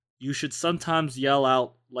You should sometimes yell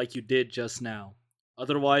out like you did just now.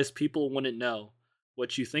 Otherwise, people wouldn't know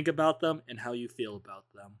what you think about them and how you feel about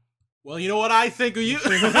them. Well, you know what I think of you?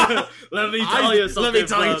 Let me tell you something,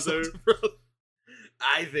 brother.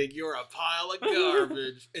 I think you're a pile of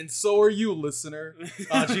garbage, and so are you, listener.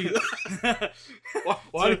 Geez.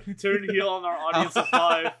 Why turn heel on our audience of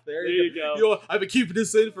 5? There you go. Yo, I've been keeping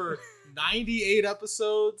this in for 98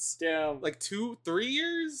 episodes. Damn. Like 2-3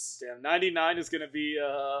 years? Damn, 99 is going to be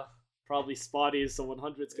probably spotty, so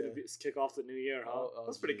 100 is going to kick off the new year, huh?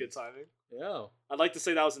 That's pretty good timing. Yeah. I'd like to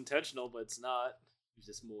say that was intentional, but it's not. It's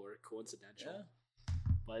just more coincidental. Yeah.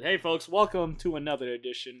 But hey, folks, welcome to another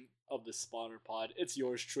edition of the SpoderPod. It's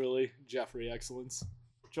yours truly, Jeffrey Excellence,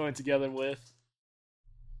 joined together with.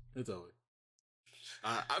 It's Owen.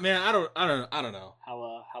 I mean, I don't know.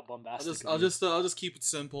 How bombastic? I'll just keep it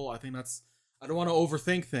simple. I think I don't want to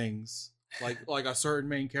overthink things like a certain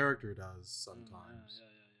main character does sometimes.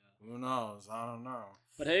 Yeah. Who knows? I don't know.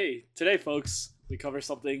 But hey, today, folks, we cover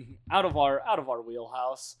something out of our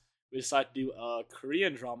wheelhouse. We decided to do a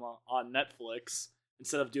Korean drama on Netflix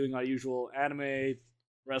instead of doing our usual anime,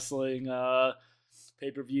 wrestling,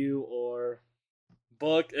 pay-per-view, or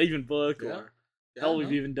book, or hell,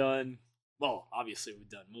 we've even done. Well, obviously we've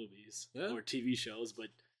done movies or TV shows, but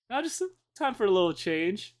now just time for a little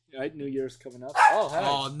change. Right, New Year's coming up. Oh, hey.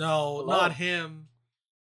 Oh no, hello. Not him.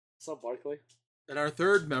 What's up, Barkley? And our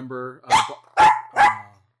third member.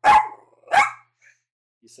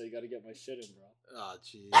 You say you got to get my shit in, bro. Oh,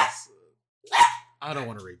 jeez. I don't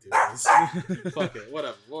want to redo this. Fuck it,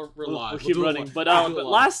 whatever. We're live. We'll keep running. But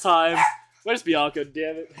last time, where's Bianca?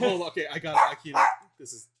 Damn it. Hold on. Okay, I can't.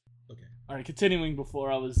 This is okay. All right, continuing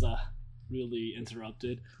before I was really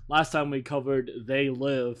interrupted. Last time we covered They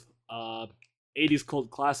Live, 80s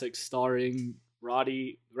cult classic starring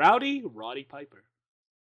Roddy Piper.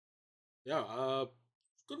 Yeah,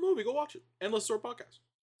 good movie. Go watch it. And listen to our podcast.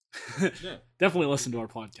 Yeah. Definitely listen to our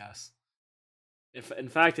podcast.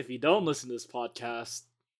 If you don't listen to this podcast,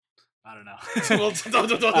 I don't know. Well,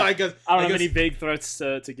 I don't have any vague threats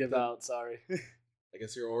to give out. Sorry. I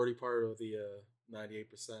guess you're already part of the 98%.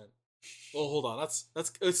 Well, hold on. That's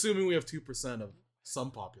assuming we have 2% of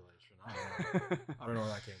some population. I don't know where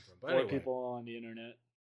that came from. But More anyway. people on the internet.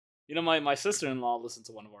 You know, my sister-in-law listened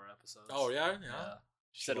to one of our episodes. Oh yeah.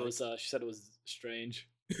 She said it was strange.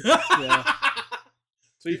 Yeah.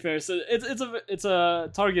 To be fair, so it's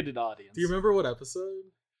a targeted audience. Do you remember what episode?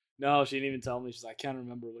 No, she didn't even tell me. She's like, I can't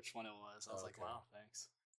remember which one it was. I was like, wow, thanks.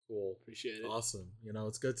 Cool. Appreciate it. Awesome. You know,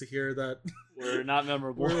 it's good to hear that we're not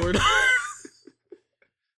memorable. We're not.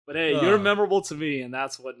 But hey, you're memorable to me, and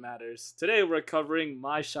that's what matters. Today we're covering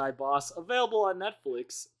My Shy Boss, available on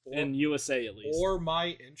Netflix, in USA at least. Or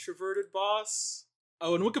My Introverted Boss.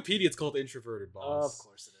 Oh, in Wikipedia it's called Introverted Boss. Of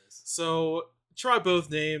course it is. So, try both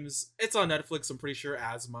names. It's on Netflix, I'm pretty sure,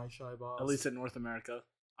 as My Shy Boss. At least in North America.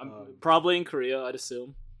 Probably in Korea, I'd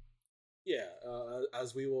assume. Yeah,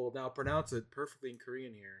 as we will now pronounce it perfectly in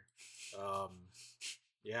Korean here.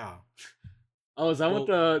 Yeah. Oh, is that what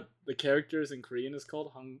the characters in Korean is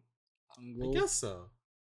called? Hangul? I guess so.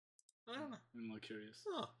 I don't know. I'm more curious.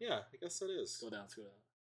 Oh, yeah, I guess it is. Go down.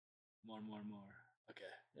 More. Okay.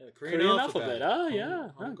 Yeah, Korean alphabet. Oh,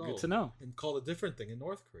 yeah. Good to know. And called a different thing in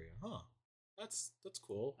North Korea. Huh. That's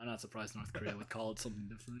cool. I'm not surprised North Korea would call it something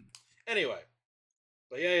different. Anyway.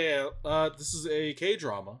 But yeah. This is a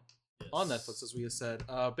K-drama on Netflix, as we have said.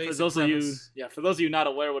 For those of you not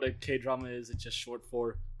aware what a K-drama is, it's just short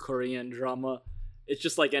for Korean drama. It's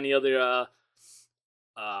just like any other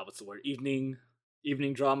what's the word? Evening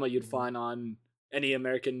drama you'd find on any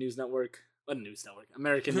American news network.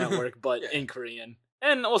 American network, but in Korean.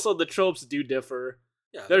 And also the tropes do differ.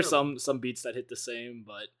 Yeah, there's some beats that hit the same,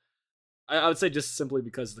 but I would say just simply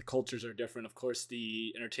because the cultures are different. Of course,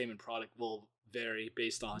 the entertainment product will vary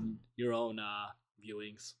based on your own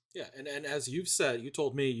viewings. Yeah, and as you've said, you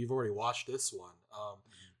told me you've already watched this one.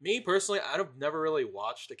 Me personally, I've never really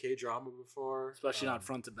watched a K-drama before, especially not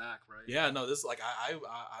front to back, right? Yeah, no, this is like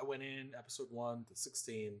I went in episode 1 to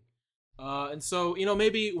 16, and so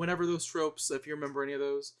maybe whenever those tropes, if you remember any of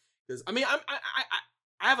those, because I mean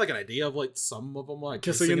I have like an idea of like some of them, like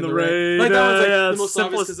Kissing in the Rain. Like that one's like the most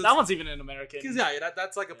simplest. obvious. That one's even in American. Because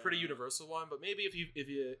that's like a pretty universal one. But maybe if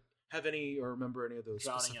you have any or remember any of those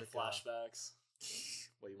drowning in flashbacks.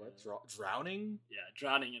 Wait, what? Drowning? Yeah,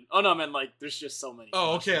 drowning in. Oh no, man! Like, there's just so many.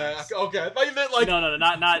 Oh, okay. I thought you meant like. No,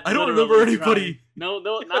 not. I don't remember anybody. Drowning.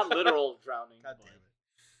 No, not literal drowning. God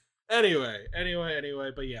damn it.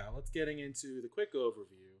 Anyway, but yeah, let's getting into the quick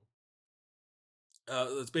overview.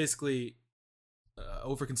 It's basically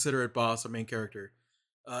overconsiderate boss, our main character,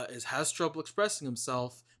 has trouble expressing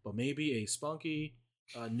himself, but maybe a spunky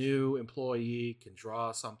a new employee can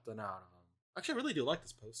draw something out of them. Actually, I really do like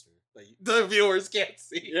this poster that the viewers can't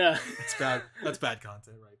see. Yeah, it's bad. That's bad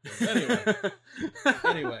content right there.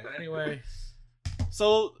 Anyway.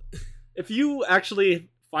 So, if you actually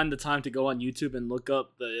find the time to go on YouTube and look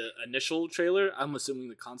up the initial trailer, I'm assuming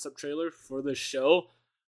the concept trailer for this show,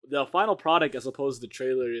 the final product as opposed to the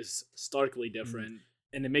trailer is starkly different.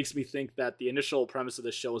 And it makes me think that the initial premise of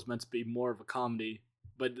the show was meant to be more of a comedy.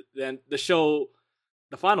 But then the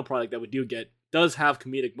final product that we do get does have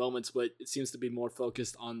comedic moments, but it seems to be more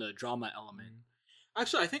focused on the drama element.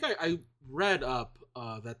 Actually, I think I read up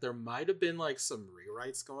that there might have been like some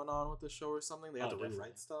rewrites going on with the show or something. They had to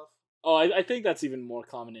rewrite stuff. Oh, I think that's even more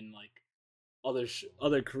common in like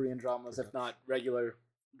other Korean dramas, if not regular,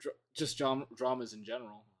 just dramas in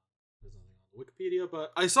general. There's nothing on Wikipedia,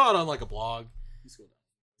 but I saw it on like a blog. Is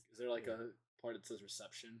there like a part that says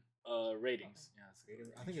reception? Ratings. Yeah, it's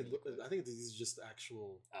I think these is just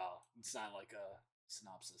actual. Oh, it's not like a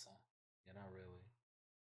synopsis, huh? Yeah, not really.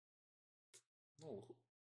 No,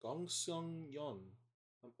 Gong Seong Yeon.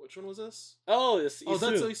 Which one was this? Oh, it's Isu.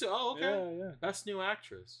 That's Isu. Oh, okay. Yeah. Best new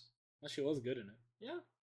actress. She was good in it. Yeah,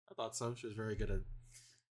 I thought so. She was very good at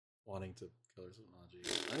wanting to kill herself. Oh,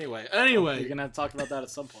 geez. Anyway, you're gonna have to talk about that at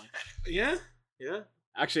some point. Yeah.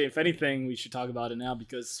 Actually, if anything, we should talk about it now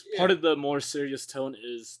because part of the more serious tone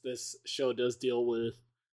is this show does deal with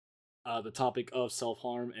the topic of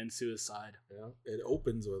self-harm and suicide. Yeah, it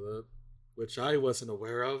opens with it, which I wasn't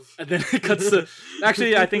aware of. And then it cuts to...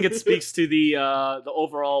 Actually, I think it speaks to the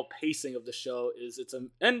overall pacing of the show.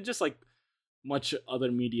 And just like much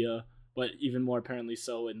other media, but even more apparently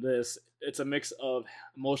so in this, it's a mix of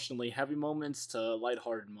emotionally heavy moments to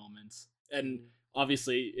lighthearted moments. And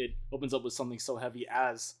obviously, it opens up with something so heavy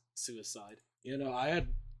as suicide. You know, I had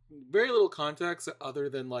very little context other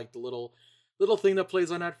than like the little thing that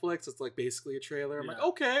plays on Netflix. It's like basically a trailer. I'm like,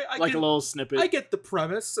 okay, a little snippet. I get the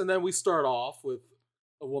premise, and then we start off with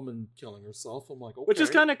a woman killing herself. I'm like, okay. Which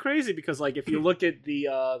is kind of crazy because, like, if you look at the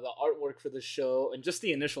artwork for the show and just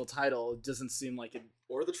the initial title, it doesn't seem like it.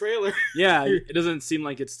 Or the trailer. Yeah, it doesn't seem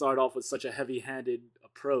like it started off with such a heavy-handed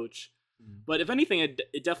approach. But if anything,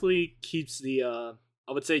 it definitely keeps the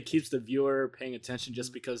keeps the viewer paying attention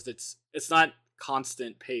just because it's not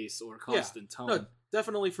constant pace or constant tone. No,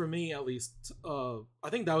 definitely for me at least. I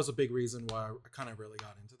think that was a big reason why I kind of really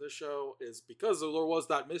got into this show is because there was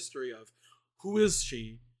that mystery of who is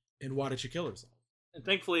she and why did she kill herself. And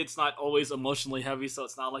thankfully, it's not always emotionally heavy, so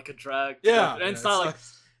it's not like a drag. Yeah, and it's not like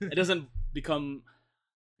it doesn't become.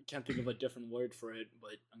 I can't think of a different word for it,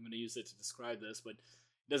 but I'm going to use it to describe this. But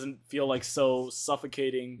it doesn't feel like so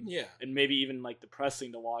suffocating, and maybe even like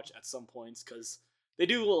depressing to watch at some points because they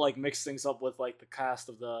do like mix things up with like the cast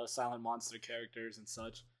of the silent monster characters and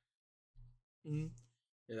such. Yeah,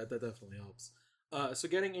 that definitely helps. So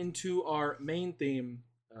getting into our main theme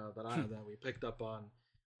that we picked up on.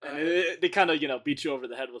 And they kind of beat you over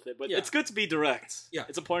the head with it, but it's good to be direct. Yeah,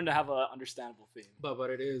 it's important to have an understandable theme. But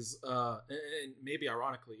it is, and maybe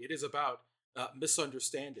ironically, it is about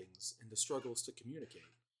misunderstandings and the struggles to communicate.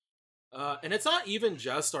 And it's not even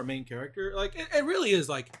just our main character. Like it really is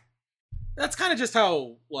like that's kind of just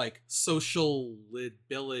how like social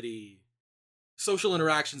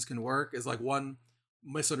interactions can work. Is like one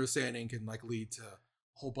misunderstanding can like lead to a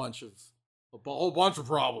whole bunch of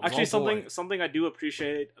problems. Actually, something I do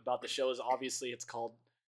appreciate about the show is obviously it's called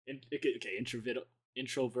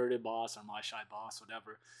introverted boss or my shy boss,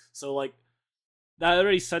 whatever. So like that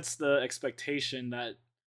already sets the expectation that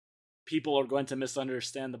people are going to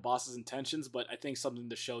misunderstand the boss's intentions. But I think something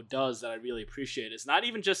the show does that I really appreciate is not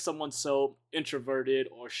even just someone so introverted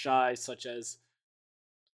or shy, such as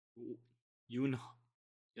Yoon.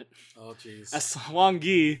 Oh jeez. As Hwang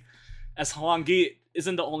Gi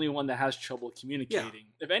isn't the only one that has trouble communicating.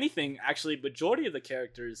 Yeah. If anything, actually, majority of the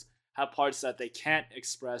characters have parts that they can't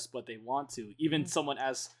express, but they want to. Even someone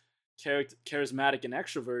as charismatic and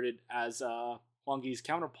extroverted as Hwang Gi's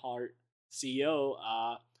counterpart, CEO,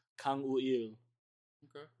 Kang Woo-il.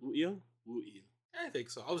 Okay. Woo-il? I think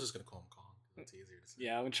so. I was just going to call him Kong. That's easier to say.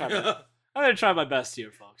 Yeah, I'm going to try my best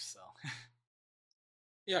here, folks. So.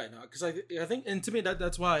 Yeah, no, because I think, and to me,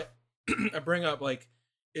 that's why I bring up, like,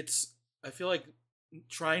 I feel like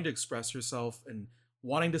trying to express yourself and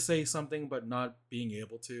wanting to say something but not being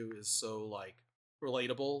able to is so like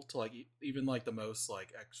relatable to like even like the most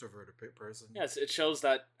like extroverted person. Yes, it shows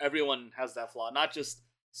that everyone has that flaw, not just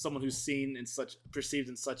someone who's perceived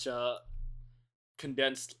in such a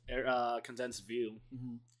condensed view.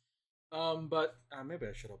 But maybe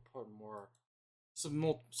I should have put some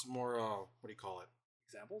more what do you call it?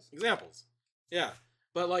 Examples. Yeah,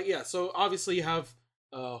 but like so obviously you have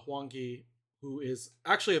Hwang Gi, who is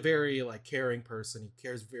actually a very like caring person. He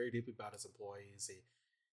cares very deeply about his employees. He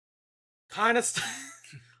kind of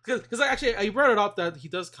because actually I brought it up that he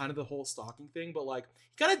does kind of the whole stalking thing, but like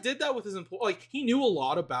he kind of did that with his employees. Like he knew a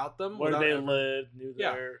lot about them, where they live, knew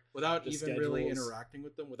without even schedules. really interacting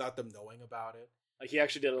with them, without them knowing about it. Like he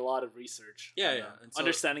actually did a lot of research. Yeah, and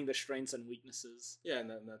understanding the strengths and weaknesses. Yeah,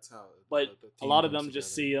 and that's how. But a lot of them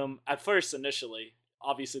just see him at first initially.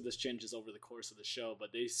 Obviously, this changes over the course of the show,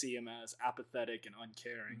 but they see him as apathetic and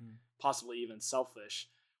uncaring, possibly even selfish.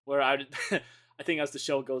 Where I think as the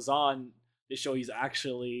show goes on, they show he's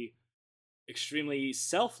actually extremely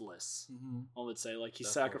selfless. I would say, like he's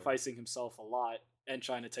sacrificing himself a lot and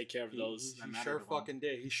trying to take care of those. He sure fucking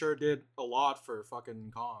did. He sure did a lot for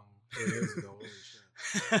fucking Kong 3 years ago.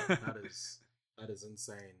 Holy shit, that is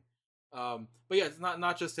insane. But yeah, it's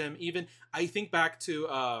not just him. Even I think back to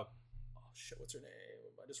oh shit, what's her name?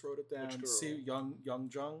 I just wrote it down. See, Young Jung.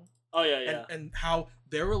 Oh yeah. And how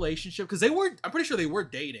their relationship, because I'm pretty sure they were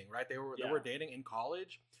dating, right? They were dating in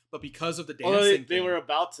college, but because of the dancing, they were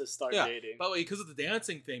about to start dating. But because of the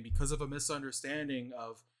dancing thing, because of a misunderstanding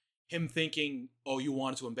of him thinking, "Oh, you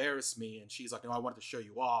wanted to embarrass me," and she's like, "No, I wanted to show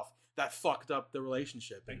you off." That fucked up the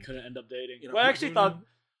relationship and couldn't end up dating. You know, I actually thought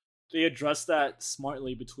they addressed that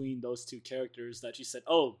smartly between those two characters. That she said,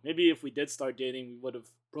 "Oh, maybe if we did start dating, we would have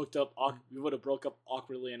broke up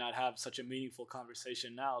awkwardly and not have such a meaningful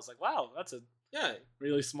conversation." Now I was like, "Wow, that's a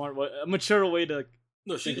really smart way, a mature way to."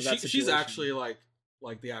 No, she's actually like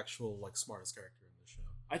the actual like smartest character in the show.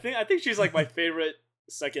 I think she's like my favorite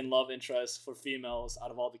second love interest for females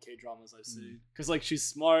out of all the K-dramas I've seen. Because like she's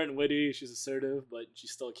smart and witty, she's assertive, but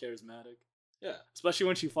she's still charismatic. Yeah, especially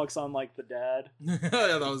when she fucks on like the dad.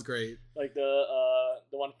 Yeah, that was great. Like the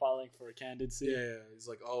one filing for a candidacy. Yeah, he's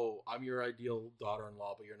like, "Oh, I'm your ideal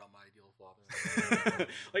daughter-in-law, but you're not my ideal father."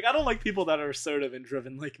 Like I don't like people that are assertive and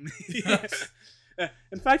driven like me.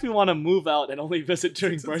 In fact, we want to move out and only visit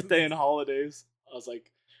during birthday and holidays. I was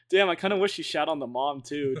like, damn, I kind of wish she shat on the mom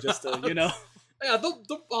too, just to Yeah,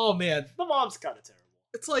 oh man, the mom's kind of terrible.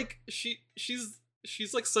 It's like she's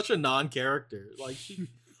like such a non-character. Like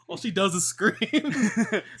all she does is scream,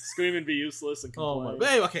 scream and be useless and complain. Oh my! But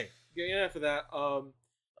anyway, okay, getting after that,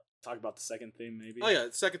 talk about the second theme maybe. Oh yeah,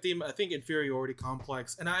 the second theme. I think inferiority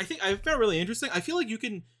complex, and I think I found it really interesting. I feel like you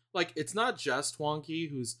can like it's not just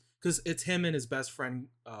Hwang-Ki because it's him and his best friend.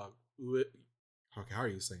 Okay, how are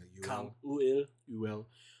you saying it? Kang Uil.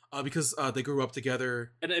 Because they grew up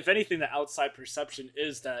together. And if anything, the outside perception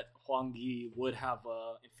is that Hwang-Ki would have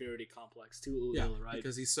a inferiority complex to Uil, right?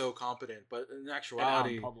 Because he's so competent. But in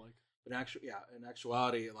actuality, in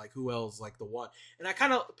actuality, like Uel's like the one. And I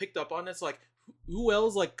kind of picked up on this, like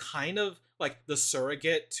Uel's like kind of like the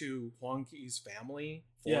surrogate to Hwang-Ki's family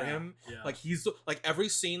for him. Yeah. Like he's like every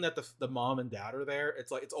scene that the mom and dad are there,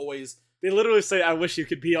 it's like it's always they literally say, "I wish you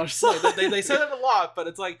could be our son." They say that a lot, but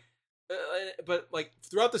it's like. But like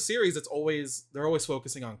throughout the series, they're always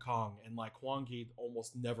focusing on Kong, and like Hwang-Ki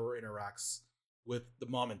almost never interacts with the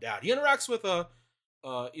mom and dad. He interacts with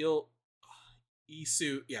Isu.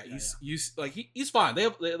 Yeah, he's fine. They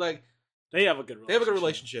have a good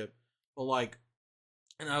relationship. But like,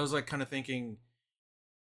 and I was like kind of thinking,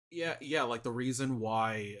 yeah, like the reason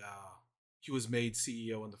why he was made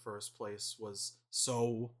CEO in the first place was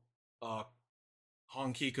so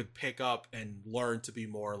Hwang-Ki could pick up and learn to be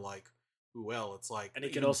more like Uel. It's like, and he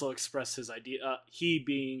can also express his idea. He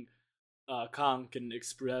being Kang can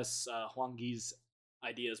express Hwang-Ki's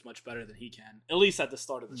ideas much better than he can, at least at the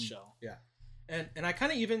start of the show. Yeah, and I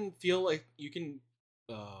kind of even feel like you can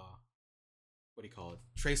what do you call it?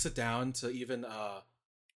 Trace it down to even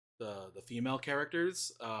the female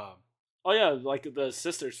characters. Oh yeah, like the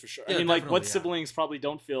sisters for sure. Yeah, I mean, like what siblings probably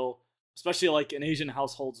don't feel. Especially like in Asian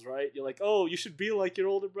households, right? You're like, oh, you should be like your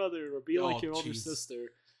older brother or be like your older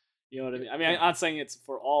sister. You know what I mean? I mean, I'm not saying it's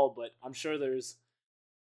for all, but I'm sure there's,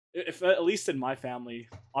 if at least in my family,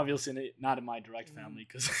 obviously not in my direct family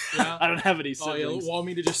because I don't have any siblings. Oh, yeah, want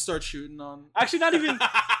me to just start shooting on? Actually, not even.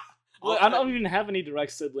 Well, I don't even have any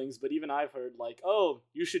direct siblings, but even I've heard like, oh,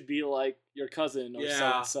 you should be like your cousin or so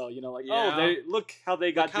and so. You know, like, oh, look how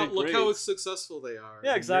they got good grades. Look how successful they are.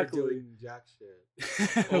 Yeah, exactly. Doing jack shit.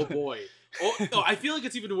 Oh boy. Oh no, I feel like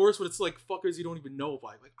it's even worse when it's like fuckers you don't even know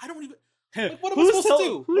about. Like I don't even. Like, what am I supposed to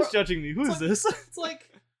do? Who's judging me? Who's this? It's like,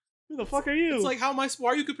 who the fuck are you? It's like, why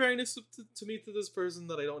are you comparing this to me to this person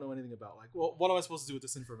that I don't know anything about? Like, well, what am I supposed to do with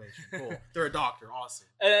this information? Cool. They're a doctor. Awesome.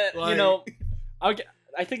 Like, you know, I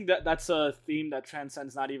think that's a theme that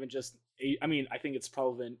transcends not even just. I mean, I think it's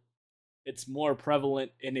more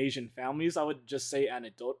prevalent in Asian families. I would just say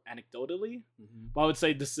anecdotally, but I would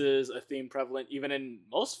say this is a theme prevalent even in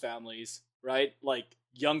most families, right? Like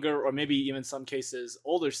younger or maybe even some cases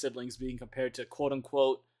older siblings being compared to quote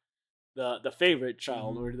unquote the favorite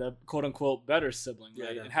child or the quote unquote better sibling,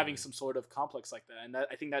 right? And having some sort of complex like that, and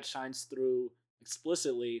I think that shines through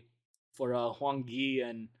explicitly for Hwang Gi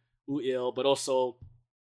and Woo-il, but also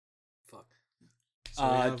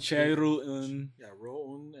Chae Ru-eun. Yeah,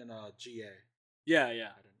 Ro-eun and Ga. Yeah,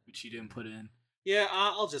 which you didn't put in. Yeah,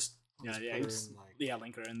 I'll just link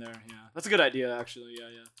her in there. Yeah, that's a good idea actually.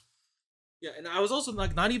 Yeah, and I was also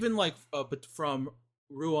like not even like but from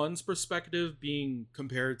Ruon's perspective being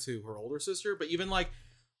compared to her older sister, but even like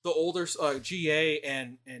the older Ga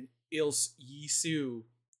and Il's Yisu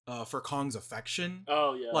for Kong's affection.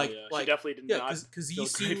 Oh yeah, like she definitely did not. Because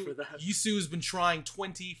Yisu's been trying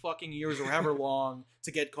 20 fucking years or however long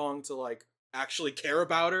to get Kong to like actually care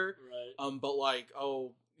about her. Right. But like,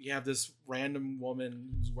 oh, you have this random woman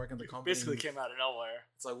who's working the company. Basically came out of nowhere.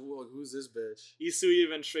 It's like, well, who's this bitch? Yisu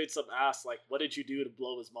even straight up asked, like, what did you do to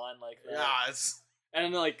blow his mind like that? Yeah,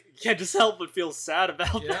 and like, you can't just help but feel sad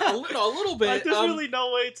about that. A little bit. Like, there's really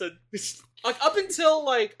no way to... like, up until,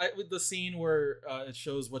 like, with the scene where it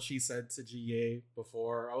shows what she said to Ga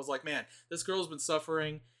before, I was like, man, this girl's been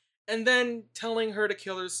suffering. And then telling her to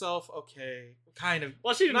kill herself, okay, kind of.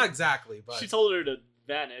 Well, she not exactly, but... She told her to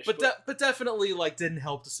vanish. But definitely, like, didn't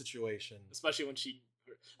help the situation. Especially when she...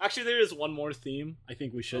 Actually, there is one more theme I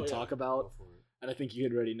think we should talk about. And I think you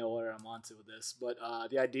already know where I'm onto with this. But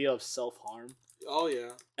the idea of self-harm. Oh, yeah.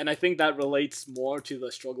 And I think that relates more to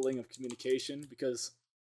the struggling of communication. Because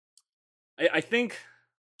I think...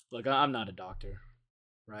 Look, I'm not a doctor,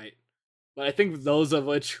 right? But I think those of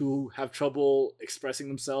which who have trouble expressing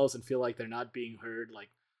themselves and feel like they're not being heard, like,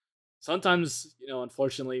 sometimes,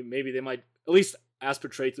 unfortunately, maybe they might, at least as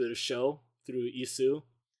portrayed through the show, through Isu,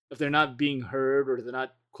 if they're not being heard or they're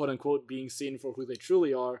not, quote-unquote, being seen for who they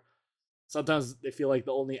truly are, sometimes they feel like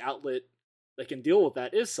the only outlet that can deal with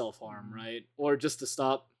that is self-harm, right? Or just to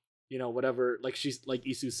stop, whatever, like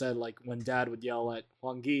Isu said, like, when Dad would yell at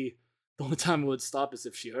Hwang Gi, the only time it would stop is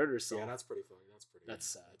if she hurt herself. Yeah, that's pretty funny. That's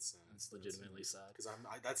sad. That's legitimately sad. Because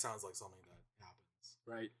that sounds like something that happens.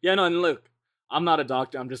 Right. Yeah, no, and look, I'm not a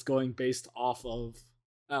doctor. I'm just going based off of...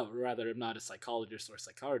 rather, I'm not a psychologist or a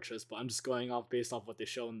psychiatrist, but I'm just going off based off what they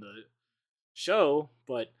show in the show.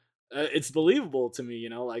 But it's believable to me,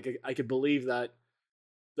 Like, I could believe that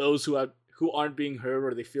those who aren't being heard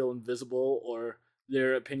or they feel invisible or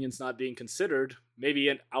their opinions not being considered, maybe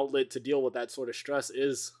an outlet to deal with that sort of stress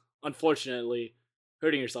is, unfortunately,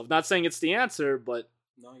 hurting yourself. Not saying it's the answer, but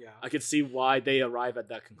I could see why they arrive at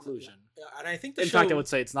that conclusion. Yeah, and I think in fact, I would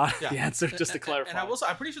say it's not the answer, just to clarify. And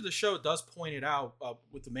I'm pretty sure the show does point it out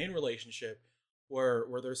with the main relationship, where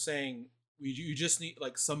they're saying you just need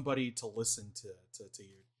like somebody to listen to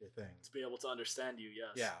your thing, to be able to understand you.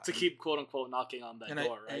 Yes. Yeah. To keep quote unquote knocking on that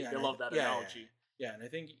door, right? They love that analogy. Yeah, and I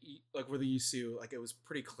think like with Yisu, like it was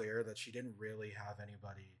pretty clear that she didn't really have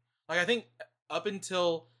anybody. Like I think up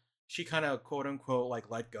until she kind of quote unquote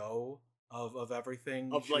like let go of everything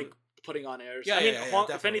like putting on airs. Yeah, I mean,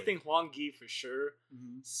 if anything, Hwang Gi for sure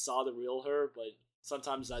saw the real her, but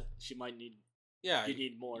sometimes that she might need. Yeah, you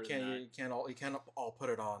need more. You can't all put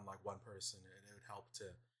it on like one person. It would help to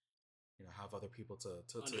have other people to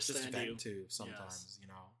just vent to sometimes. Yes.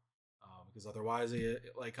 Because otherwise,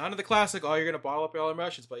 like kind of the classic. Oh, you're gonna bottle up your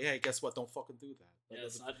emotions, but hey, guess what? Don't fucking do that. Yeah,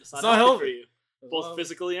 it's not healthy for you, both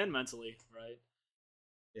physically and mentally, right?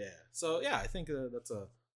 Yeah. So yeah, I think that's a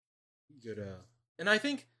good. And I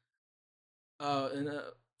think,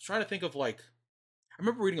 trying to think of like, I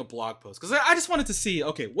remember reading a blog post because I just wanted to see,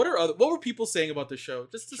 okay, what were people saying about the show,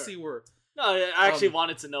 just to see where. No, I actually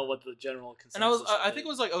wanted to know what the general consensus. And I think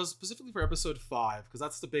it was specifically for episode 5 because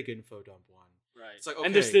that's the big info dump one. Right. It's like, okay.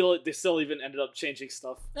 And they still even ended up changing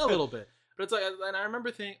stuff a little bit, but it's like, and I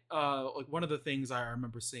remember like one of the things I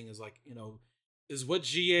remember seeing is like, is what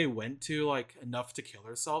Ga went to like enough to kill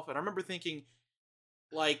herself? And I remember thinking,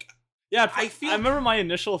 like, yeah, I remember my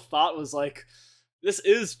initial thought was like, this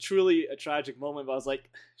is truly a tragic moment, but I was like,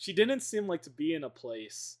 she didn't seem like to be in a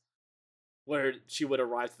place where she would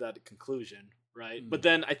arrive to that conclusion, right? But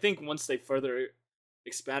then I think once they further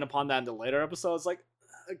expand upon that in the later episodes, like,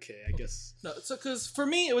 okay, I guess. No, so because for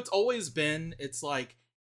me, it's always been, it's like,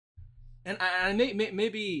 and I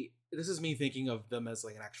maybe this is me thinking of them as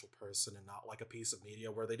like an actual person and not like a piece of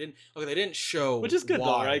media where they didn't show, which is good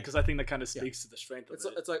though, right? Because I think that kind of speaks to the strength of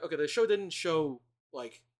it. It's like, okay, the show didn't show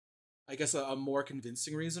like, I guess a more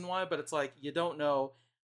convincing reason why, but it's like you don't know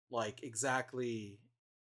like exactly.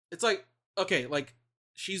 It's like, okay, like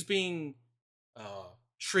she's being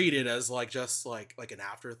treated as like just like an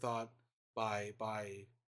afterthought by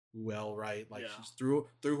right? Like she's threw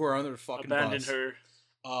her under the fucking abandoned bus. her.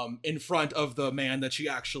 in front of the man that she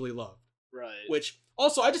actually loved. Right. Which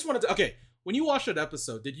also, I just wanted to. Okay, when you watched that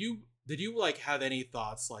episode, did you like have any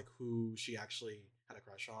thoughts like who she actually had a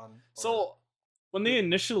crush on? Or... So when they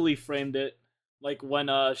initially framed it, like when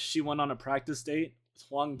she went on a practice date with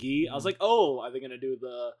Huang Gi, I was like, oh, are they gonna do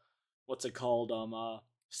the what's it called?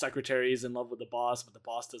 Secretary is in love with the boss, but the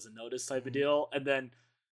boss doesn't notice type of deal. And then,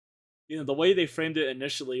 the way they framed it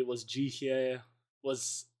initially was Ji Hye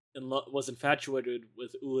was infatuated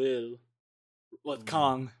with Uil, with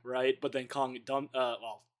Kong, right? But then Kong dumped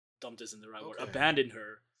isn't the right word, abandoned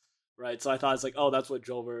her, right? So I thought it's like, oh, that's what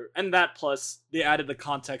drove her, and that plus they added the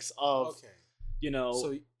context of,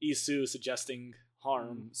 so Isu suggesting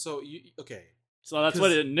harm. So that's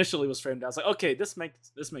what it initially was framed as. Like, okay, this makes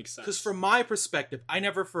sense. Because from my perspective, I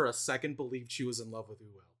never for a second believed she was in love with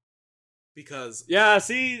Uil. Because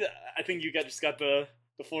see, I think you just got the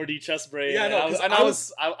 4D chest brain. Yeah, no,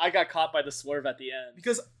 I got caught by the swerve at the end.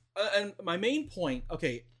 Because and my main point,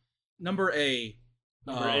 number A.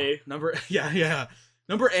 Number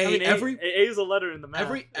A. Every A is a letter in the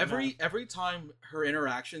math. Every time her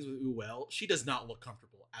interactions with Uel, she does not look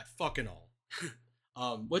comfortable at fucking all.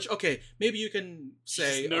 Which maybe you can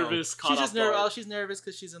say she's nervous. She's nervous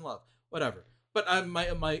because she's in love. Whatever. But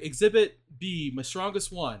my exhibit B, my strongest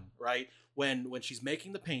one, right? When she's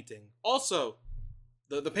making the painting. Also,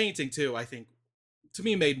 the painting too, I think, to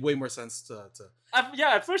me made way more sense to.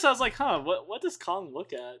 At first I was like, what does Kong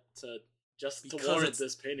look at to warrant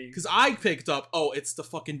this painting? Because I picked up, it's the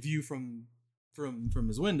fucking view from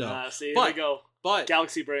his window. Here we go. But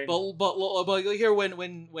galaxy brain. But here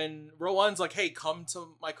when Rowan's like, hey, come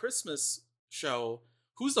to my Christmas show,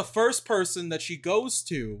 who's the first person that she goes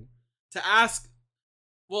to ask?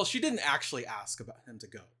 Well, she didn't actually ask about him to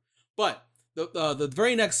go, but the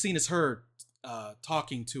very next scene is her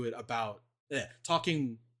talking to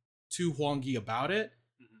Huang Gi about it.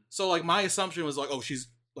 Mm-hmm. So like my assumption was like, oh, she's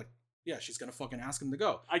gonna fucking ask him to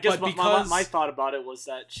go. I guess my thought about it was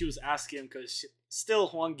that she was asking him because still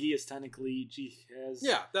Huang Gi is technically Ji Hye's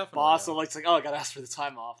boss, so it's like, oh, I gotta ask for the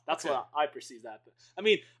time off. That's what I perceive that. But, I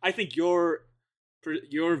mean, I think your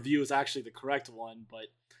view is actually the correct one, but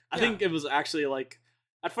I think it was actually like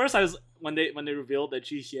at first I was when they revealed that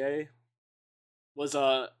Ji Hye was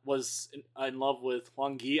in love with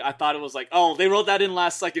Huang Gi, I thought it was like, oh, they wrote that in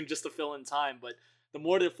last second just to fill in time, but the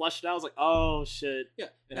more they fleshed it out, I was like, oh shit. Yeah.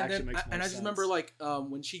 It actually makes more sense. And I just remember like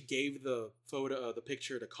when she gave the the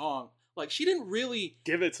picture to Kong, like she didn't really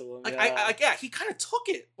give it to him. He kind of took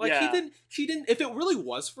it. Like she didn't if it really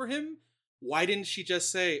was for him, why didn't she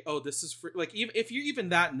just say, oh, this is for like, even if you're even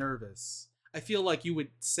that nervous, I feel like you would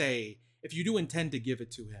say, if you do intend to give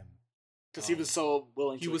it to him. Because he was so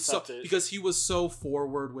willing to accept it. Because he was so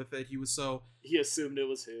forward with it. He assumed it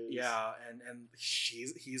was his. Yeah, and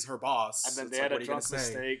he's her boss. And then they had a drunk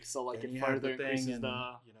mistake, so like it further increases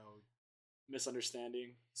the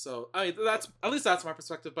misunderstanding. So I mean, that's my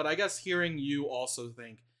perspective. But I guess hearing you also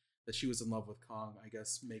think that she was in love with Kong, I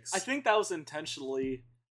guess makes. I think that was intentionally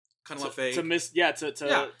kind of fake to mislead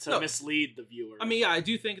the viewer. I mean, I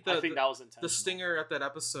do think that. I think that was intentional. The stinger at that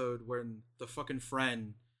episode when the fucking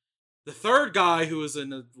friend. The third guy who was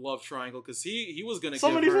in a love triangle, because he was gonna. So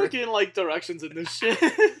many fucking like directions in this shit.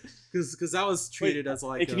 Because that was treated as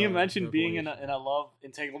like. Hey, can you imagine being in a love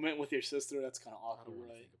entanglement with your sister? That's kind of awkward,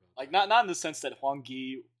 right? Like not in the sense that Huang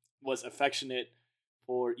Gi was affectionate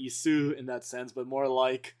for Isu in that sense, but more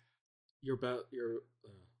like your like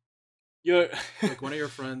one of your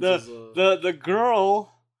friends. The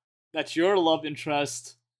girl that your love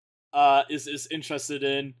interest is interested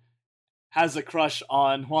in. Has a crush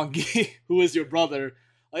on Huang Gi, who is your brother.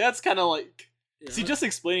 Like that's kind of like. Yeah. See, just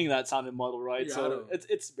explaining that sounded muddled, right? Yeah, so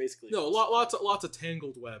it's basically lots of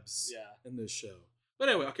tangled webs. In this show. But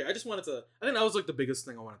anyway, okay. I just wanted to. I think that was like the biggest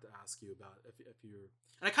thing I wanted to ask you about. If you're,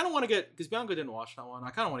 and I kind of want to get because Bianca didn't watch that one.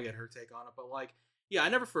 I kind of want to get her take on it. But like, I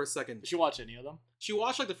never for a second. Did she watch any of them? She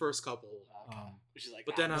watched like the first couple. Okay. She's like,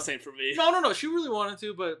 but then the same for me. No. She really wanted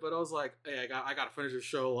to, but I was like, hey, I got to finish the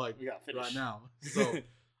show like right now. So.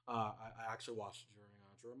 I actually watched it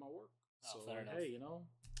during my work. So fair enough. Hey,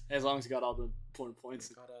 as long as you got all the important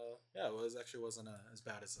points. It wasn't as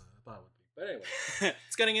bad as I thought it would be. But anyway,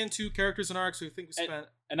 it's getting into characters and arcs. We think we spent.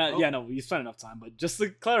 We spent enough time. But just to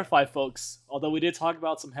clarify, folks, although we did talk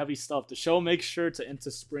about some heavy stuff, the show makes sure to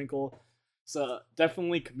intersprinkle so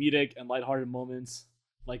definitely comedic and lighthearted moments,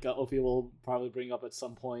 like Ophi will probably bring up at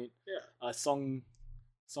some point. Yeah. Song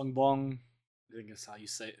Bong, I think that's how you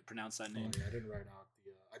pronounce that name. I didn't write out.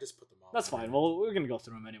 I just put them on. That's fine. Well, we're gonna go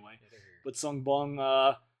through them anyway. But Song Bong,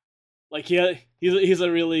 like he's a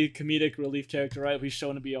really comedic relief character, right? He's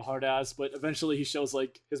shown to be a hard ass, but eventually he shows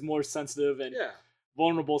like his more sensitive and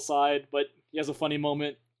vulnerable side, but he has a funny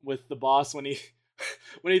moment with the boss when he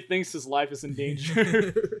when he thinks his life is in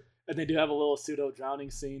danger. And they do have a little pseudo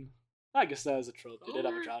drowning scene. I guess that is a trope. They did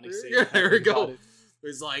have a drowning scene. Yeah, there we go.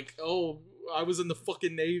 He's like, oh, I was in the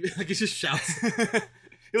fucking Navy. Like, he just shouts.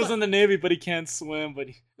 He was in the Navy, but he can't swim. But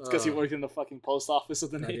it's because he worked in the fucking post office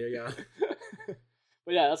of the Navy. Yeah.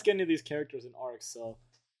 But yeah, let's get into these characters and arcs. So,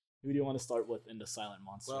 who do you want to start with in the Silent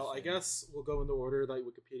Monster? Well, I guess we'll go in the order that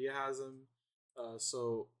Wikipedia has them.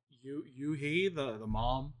 So, Yu-hee, the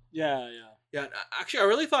mom. Yeah. Actually, I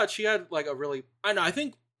really thought she had like a really. I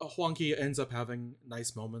think Hwang Ki ends up having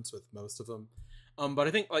nice moments with most of them. But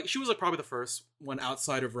I think like she was like probably the first one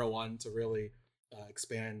outside of Rowan to really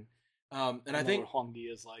expand. And I think Hwang Ki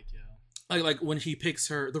is like like when he picks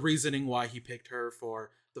her, the reasoning why he picked her for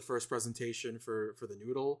the first presentation for the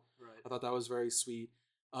noodle. Right. I thought that was very sweet.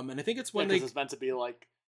 And I think it's when it's meant to be like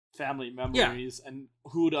family memories, and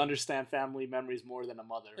who would understand family memories more than a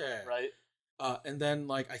mother, right? And then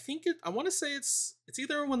like I want to say it's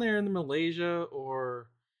either when they're in Malaysia or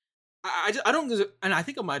I don't, and I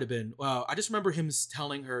think it might have been. Well, I just remember him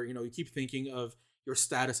telling her, you keep thinking of your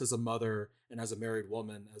status as a mother and as a married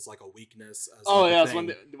woman as like a weakness. As it's when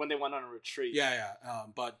they went on a retreat. Yeah.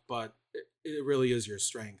 But it really is your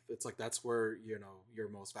strength. It's like that's where you're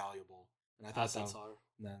most valuable. And I thought that's hard.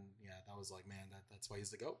 And then that was like, man, that's why he's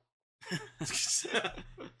the GOAT.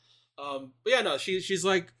 But yeah, no, she's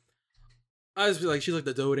like. She's like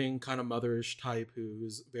the doting kind of motherish type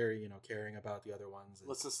who's very caring about the other ones,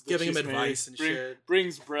 and giving him advice and shit.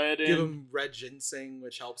 Brings bread in. Give him red ginseng,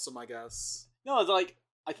 which helps him, I guess. No, it's like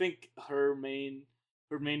I think her main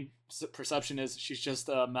perception is she's just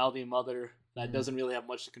a mouthy mother that doesn't really have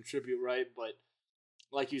much to contribute, right? But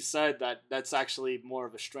like you said, that's actually more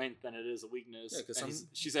of a strength than it is a weakness. Yeah,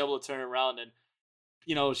 she's able to turn around and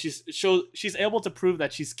she's able to prove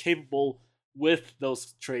that she's capable with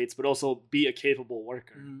those traits, but also be a capable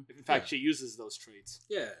worker. In fact, she uses those traits.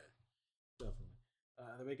 Yeah, definitely.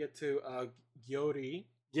 Then we get to Gyori,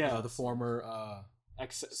 the former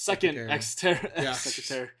second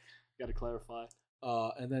ex-secretary. Got to clarify.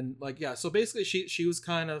 And then so basically she was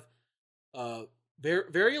kind of very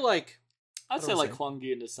very like I'd say like Hwang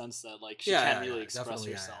Ki in the sense that like she can't really express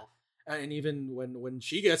herself. And even when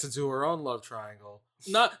she gets into her own love triangle,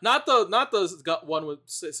 not the one with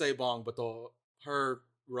Saebong, but her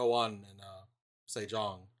Rowan and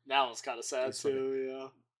Sejong. That was kind of sad too. Yeah.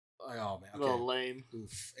 Like, oh man, okay. A little lame.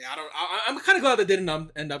 Oof. Yeah, I'm kind of glad they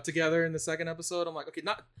didn't end up together in the second episode. I'm like, okay,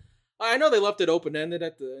 I know they left it open ended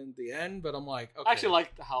at the end, but I'm like, okay. I actually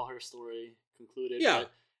liked how her story concluded. Yeah.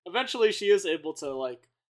 But eventually, she is able to like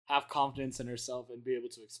have confidence in herself and be able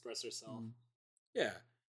to express herself. Yeah.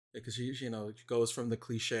 Because she goes from the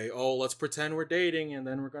cliche, oh, let's pretend we're dating and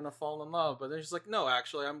then we're gonna fall in love, but then she's like, no,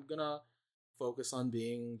 actually, I'm gonna focus on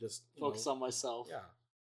being focus on myself.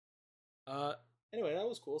 Yeah. Anyway, that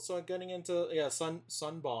was cool. So getting into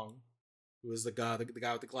Sun Bong, who is the guy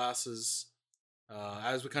with the glasses.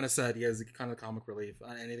 As we kind of said, he has kind of comic relief.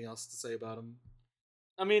 Anything else to say about him?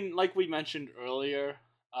 I mean, like we mentioned earlier,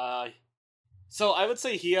 so I would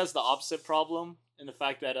say he has the opposite problem in the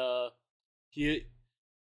fact that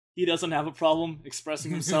he doesn't have a problem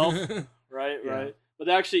expressing himself, right? Yeah. Right. But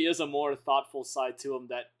there actually is a more thoughtful side to him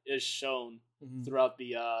that is shown throughout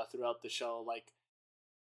the show. Like,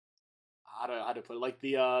 how to put it? Like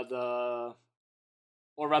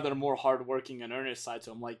or rather, the more hardworking and earnest side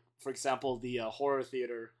to him. Like, for example, the horror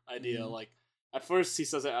theater idea. Like, at first he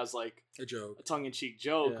says it as like a joke, a tongue-in-cheek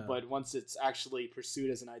joke, but once it's actually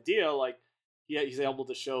pursued as an idea, like he's able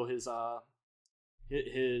to show his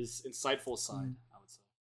insightful side.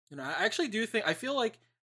 I actually do think, I feel like,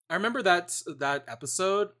 I remember that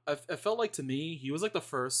episode, I felt like to me, he was like the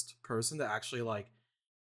first person to actually like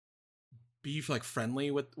be like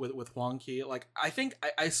friendly with Hwang Ki. Like, I think,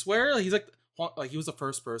 I swear he's like he was the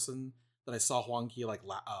first person that I saw Hwang Ki like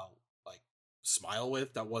smile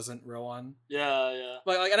with that wasn't Rowan. Yeah.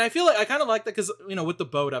 Like, and I feel like I kind of like that because, with the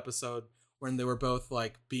boat episode, when they were both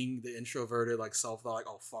like being the introverted like self, they're like,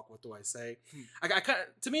 oh fuck, what do I say? I kind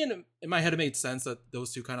of, to me in my head it made sense that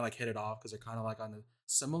those two kind of like hit it off because they're kind of like on a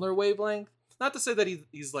similar wavelength. Not to say that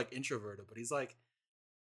he's like introverted, but he's like,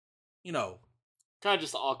 kind of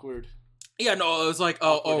just awkward. Yeah, no, it was like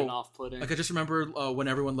and off-putting. Like I just remember when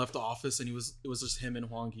everyone left the office and it was just him and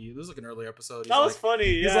Hwang Ki. This was like an early episode. That was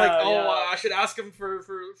funny. He's like, I should ask him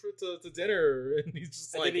to dinner, and he's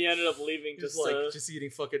just and then he ended up leaving just eating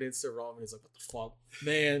fucking instant ramen. He's like, what the fuck,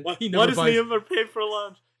 man? What does he ever pay for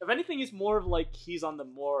lunch? If anything, he's more of like he's on the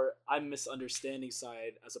more I'm misunderstanding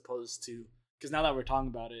side as opposed to because now that we're talking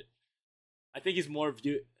about it, I think he's more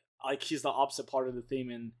like he's the opposite part of the theme,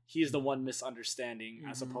 and he's the one misunderstanding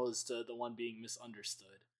as opposed to the one being misunderstood.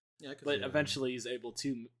 Yeah, but eventually he's able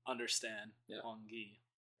to understand Hwang Gi.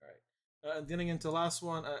 Getting into the last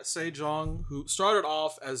one, Sejong, who started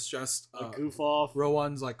off as just a goof off,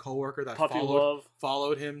 Rowan's like coworker that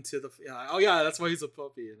followed him to the. That's why he's a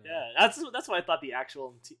puppy. That's why I thought the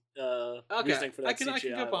actual reasoning for that. I can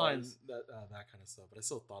get behind that kind of stuff, but I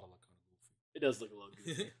still thought it looked kind of goofy. It does look a little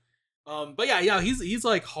goofy. But he's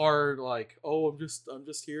like hard, like, oh, I'm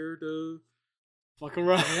just here to fuck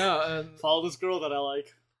around, and follow this girl that I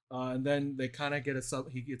like. And then they kind of get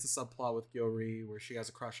he gets a subplot with Gyori where she has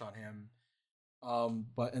a crush on him. And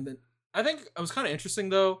then I think it was kind of interesting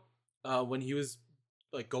though, when he was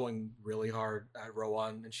like going really hard at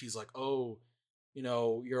Rowan, and she's like, oh,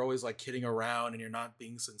 you're always like kidding around and you're not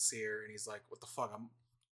being sincere. And he's like, what the fuck? I'm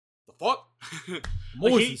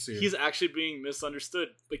always sincere. He's actually being misunderstood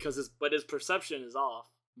because his perception is off,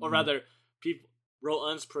 or rather,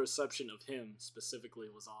 Rowan's perception of him specifically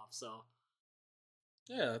was off. So.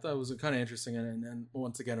 Yeah, I thought it was kind of interesting, and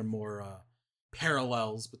once again, more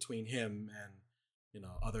parallels between him and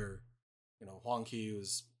other Hwang Ki,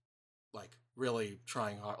 who's like really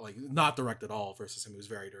trying hard, like not direct at all, versus him who's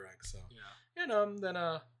very direct. So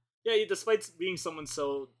despite being someone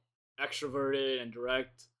so extroverted and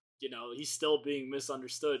direct, he's still being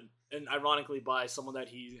misunderstood, and ironically by someone that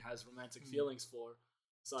he has romantic feelings for.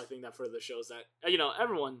 So I think that further shows that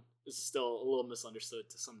everyone is still a little misunderstood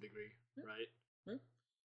to some degree, right? Yeah.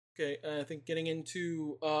 Okay, I think getting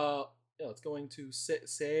into it's going to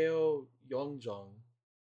Seo Yeonjung.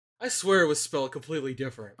 I swear it was spelled completely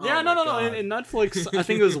different. Yeah, no. In Netflix, I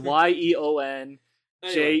think it was YEONJEONG.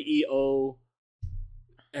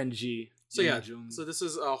 So so this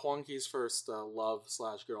is Hwang Ki's first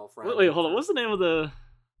love/girlfriend. Wait, hold on. What's the name of the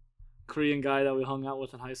Korean guy that we hung out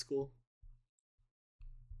with in high school?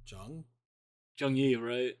 Jung Yi,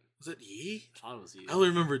 right? Was it Yi? I thought it was Yi. I only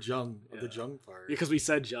remember Jung, the Jung part. Because we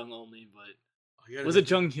said Jung only, but was it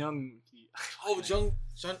Jung Hyung? Jung.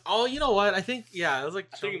 Oh, you know what? I think I was like.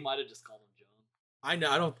 I think we might have just called him Jung. I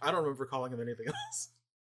know. I don't remember calling him anything else.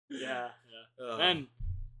 Yeah. And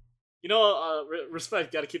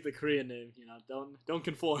respect. Got to keep the Korean name. Don't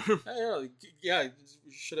conform. Yeah. You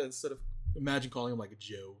should have, instead of imagine calling him like a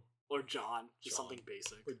Joe or John, just something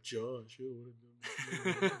basic. Or John.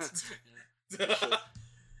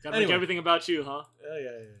 Gotta make everything about you, huh?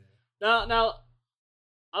 Yeah. Now,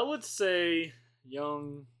 I would say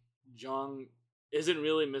Young Jung isn't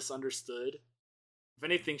really misunderstood. If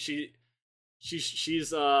anything,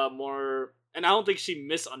 she's more, and I don't think she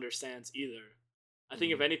misunderstands either. I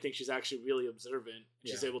think if anything, she's actually really observant.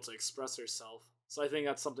 She's able to express herself. So I think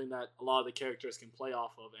that's something that a lot of the characters can play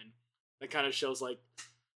off of, and that kind of shows like,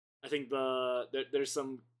 I think there's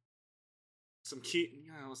some key.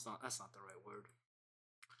 That's not the right word.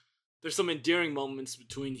 There's some endearing moments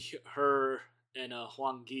between her and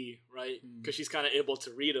Hwang Gi, right? Because she's kind of able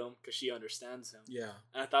to read him because she understands him. Yeah.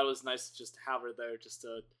 And I thought it was nice to just have her there just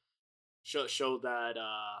to show that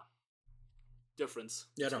difference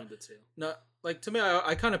between the two. No, like to me,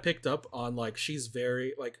 I kind of picked up on like she's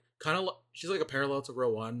very like she's like a parallel to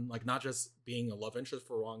Rowan, like not just being a love interest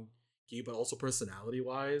for Hwang Gi, but also personality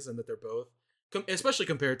wise, and that they're both, especially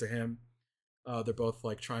compared to him, they're both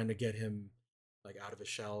like trying to get him like out of his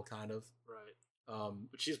shell, kind of. Right.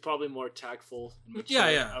 But she's probably more tactful.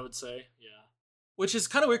 Yeah. I would say, yeah. Which is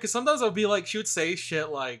kind of weird because sometimes I'll be like, she would say shit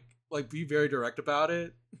like be very direct about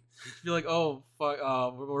it. She'd be like, "Oh, fuck,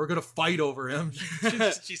 we're gonna fight over him."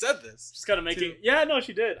 She said this. She's kind of making. Yeah, no,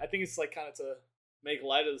 she did. I think it's like kind of to make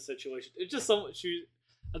light of the situation. It's just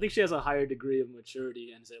I think she has a higher degree of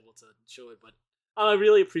maturity and is able to show it. But I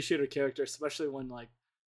really appreciate her character, especially when like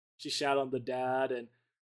she shat on the dad, and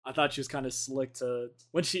I thought she was kind of slick to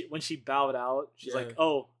when she bowed out. She's like,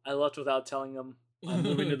 "Oh, I left without telling him I'm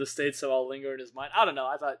moving to the States, so I'll linger in his mind." I don't know.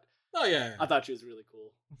 I thought. Oh yeah. I thought she was really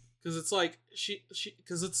cool. Because it's like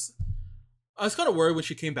I was kind of worried when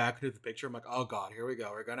she came back into the picture. I'm like, oh god, here we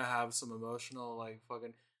go. We're gonna have some emotional like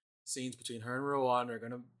fucking scenes between her and Rowan. They're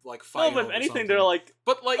gonna like fight. No, but if anything, they're like,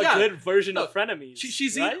 a good version of frenemies.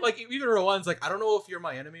 She's right? like even Rowan's like, I don't know if you're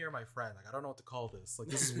my enemy or my friend. Like I don't know what to call this. Like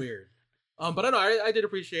this is weird. But I know I did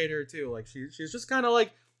appreciate her too. Like she's just kind of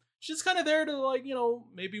like she's kind of there to like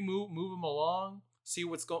maybe move them along. See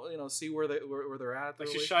what's going, see where they're at. Like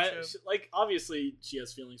like obviously she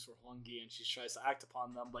has feelings for Hwang Gi and she tries to act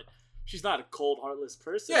upon them, but she's not a cold, heartless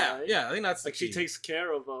person. Yeah, right? Yeah. I think that's like she takes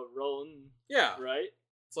care of Rowan. Yeah, right.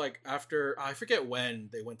 It's like after I forget when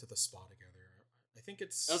they went to the spa together. I think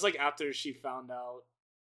it was like after she found out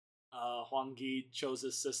Hwang Gi chose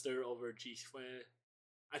his sister over Ji Hui.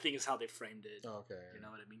 I think it's how they framed it. Oh, okay. You know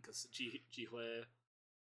what I mean? Because Jihui,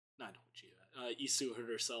 not Jihui, Isu hurt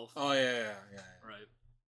herself. Oh yeah. Right.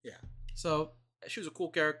 Yeah. So she was a cool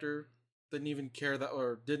character. Didn't even care that,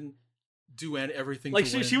 or didn't do everything. Like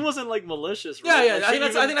to win. she wasn't like malicious. Right? Yeah. Like,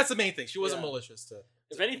 I think that's the main thing. She wasn't malicious to.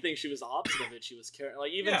 If anything, she was the opposite of it. She was caring.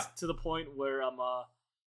 Like even to the point where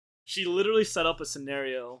she literally set up a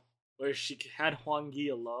scenario where she had Huang Yi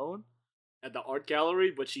alone at the art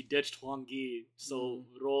gallery, but she ditched Huang Yi so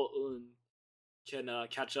Ro Un can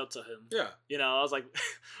catch up to him. Yeah. You know, I was like,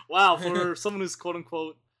 wow, for someone who's quote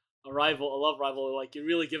unquote a love rival, like you're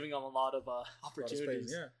really giving them a lot of opportunities. A lot of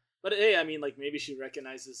space, yeah. But hey, I mean, like maybe she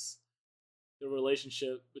recognizes the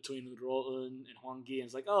relationship between Ro Un and Huang Yi, and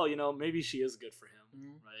it's like, oh, you know, maybe she is good for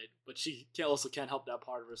him, right? But she also can't help that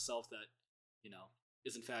part of herself that, you know,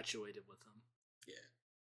 is infatuated with him.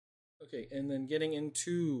 Yeah. Okay, and then getting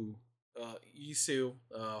into Yisu,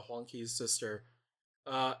 Huang Yi's sister.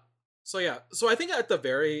 So I think at the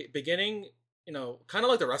very beginning, you know, kind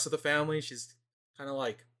of like the rest of the family, she's kind of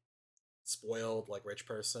like spoiled, like rich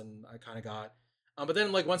person. I kind of got, but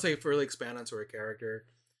then like once they really expand onto her character,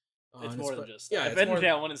 it's more than just that. If anything,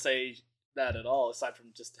 I wouldn't say that at all. Aside from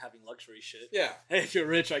just having luxury shit. Yeah. Hey, if you're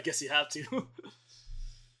rich, I guess you have to.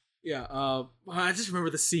 Yeah. I just remember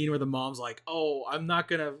the scene where the mom's like, "Oh, I'm not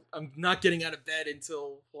getting out of bed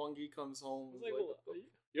until Huang Yi comes home." Like,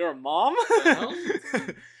 you're a mom?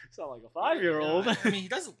 Sound like a 5-year-old. Yeah, I mean, he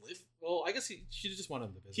doesn't live. Well, I guess she just wanted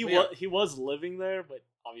him to visit. He was living there, but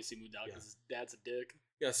obviously moved out because his dad's a dick.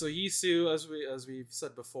 Yeah. So Yisu, as we've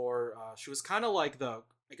said before, she was kind of like the,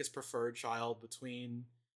 I guess, preferred child between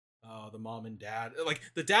the mom and dad. Like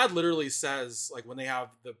the dad literally says, like when they have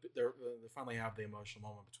they finally have the emotional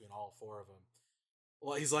moment between all four of them.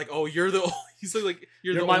 Well, he's like, "Oh, you're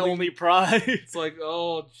my only pride." It's like,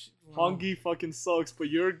 "Oh, Huang Yi fucking sucks, but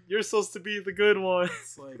you're supposed to be the good one."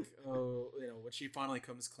 It's like, oh, you know, when she finally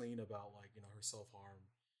comes clean about, like, you know, her self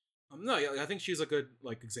harm. No, yeah, I think she's a good,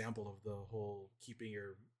 like, example of the whole keeping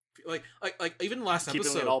your like even the last episode,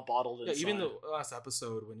 keeping it all bottled inside. Yeah, even the last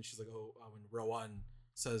episode when she's like, when Rowan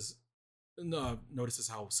says, notices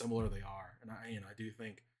how similar they are, and I do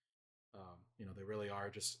think, you know, they really are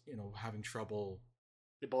just, you know, having trouble.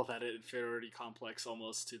 They both had an inferiority complex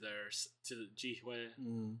almost to Jihui,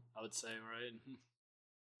 I would say, right?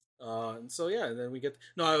 And so yeah, and then we get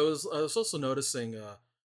I was also noticing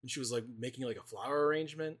when she was like making like a flower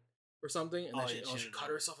arrangement or something, and then she cut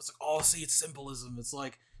herself. It's like, oh, see, it's symbolism. It's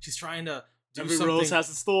like she's trying to do every something. Rose has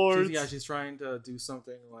its thorns. She's trying to do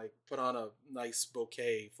something like put on a nice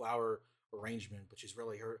bouquet flower arrangement, but she's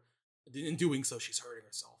really in doing so, she's hurting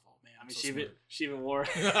herself. I mean, she even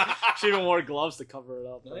wore gloves to cover it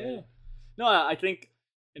up. Oh, yeah. No, I think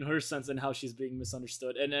in her sense and how she's being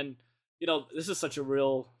misunderstood, and then, you know, this is such a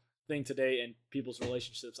real thing today in people's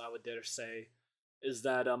relationships. I would dare say, is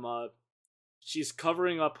that she's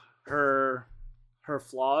covering up her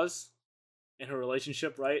flaws in her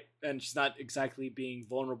relationship, right? And she's not exactly being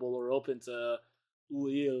vulnerable or open to Wu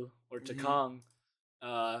Yi or to Kang,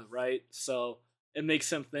 right? So it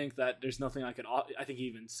makes him think that there's nothing I think he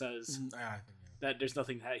even says that there's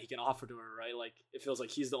nothing that he can offer to her, right? Like, it feels like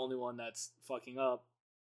he's the only one that's fucking up,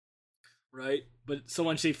 right? But so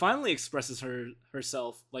when she finally expresses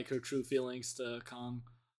herself, like her true feelings to Kang,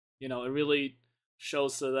 you know, it really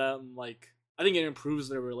shows to them, like, I think it improves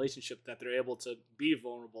their relationship that they're able to be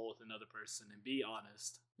vulnerable with another person and be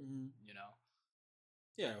honest, you know?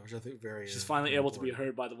 Yeah, which I think she's finally able to be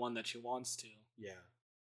heard by the one that she wants to.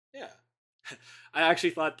 Yeah. I actually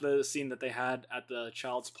thought the scene that they had at the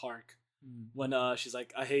child's park when she's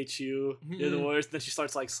like, "I hate you, you're the worst," then she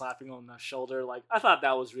starts like slapping on the shoulder. Like, I thought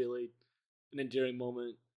that was really an endearing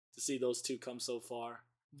moment to see those two come so far.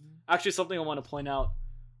 Actually, something I want to point out,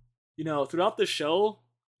 you know, throughout the show,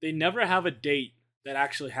 they never have a date that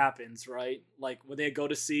actually happens, right? Like when they go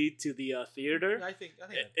to the theater, I think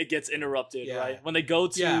it gets interrupted, right? When they go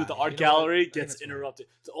to the art gallery, it gets interrupted.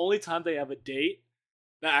 The only time they have a date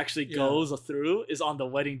that actually goes through is on the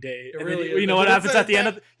wedding day. And really then, you know what happens at the end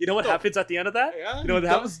of you know what happens at the end of that? Yeah, you know what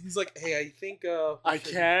happens? He's like, "Hey, I think I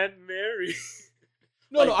can't marry."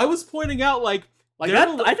 No, I was pointing out like that.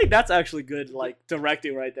 I think that's actually good, like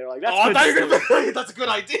directing right there. Like that's. Oh, I thought you were gonna say that's a good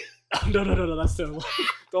idea. No, that's terrible.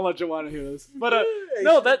 Don't let Joanna hear this. But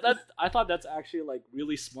no, that I thought that's actually like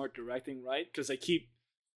really smart directing, right? Because they keep.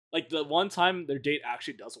 Like, the one time their date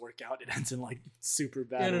actually does work out, it ends in, like, super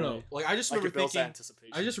bad. No. Like, I just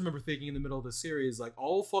remember thinking in the middle of the series, like,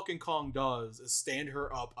 all fucking Kong does is stand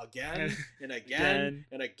her up again and again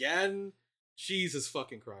and again. Jesus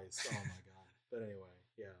fucking Christ. Oh, my God. But anyway,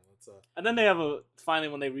 yeah, let's... And then they have finally,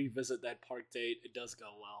 when they revisit that park date, it does go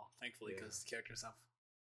well, thankfully, because the characters have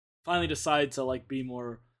finally decide to like be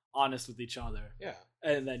more honest with each other. Yeah.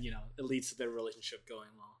 And then, it leads to their relationship going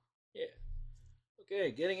well. Yeah.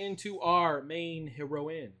 Okay, getting into our main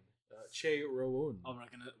heroine, Che Roon. Oh,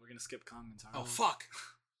 we're gonna skip Kong entirely. Oh fuck.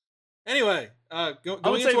 Anyway,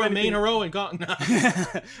 going into our main heroine, Kong.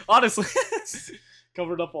 Honestly,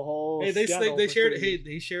 covered up a whole. Hey, they shared. Hey,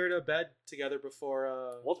 they shared a bed together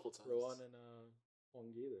before. Multiple times. Rowan and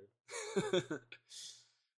Hong Gi there.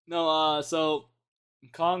 No, so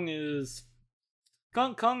Kong is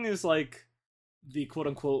like the quote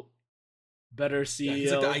unquote better CEO. Yeah,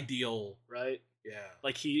 he's like the ideal, right? Yeah,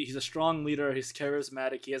 like he's a strong leader. He's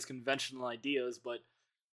charismatic. He has conventional ideas, but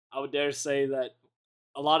I would dare say that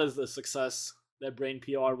a lot of the success that Brain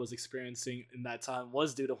PR was experiencing in that time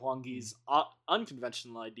was due to Hwang Gi's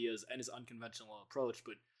unconventional ideas and his unconventional approach.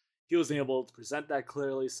 But he was able to present that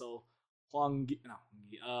clearly. So Kang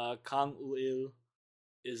Ul-il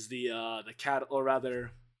is the cat, or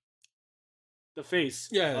rather, the face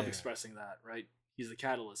of expressing that. Right, he's the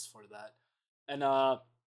catalyst for that, and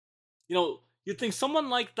you'd think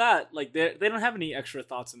someone like that, like they don't have any extra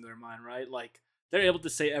thoughts in their mind, right? Like they're able to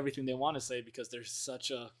say everything they want to say because they're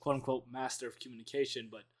such a quote unquote master of communication.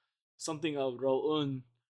 But something Ro-eun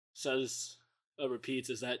says,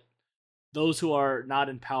 repeats, is that those who are not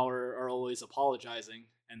in power are always apologizing,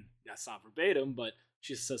 and that's not verbatim, but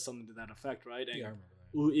she says something to that effect, right? And yeah, I remember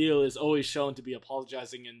that. Ul-il is always shown to be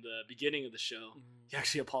apologizing in the beginning of the show. He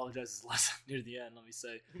actually apologizes less near the end, let me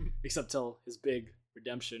say, except till his big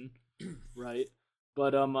redemption, right?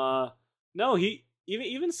 But no, he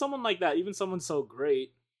even someone like that, even someone so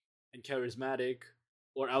great and charismatic,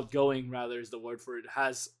 or outgoing rather is the word for it,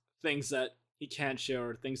 has things that he can't share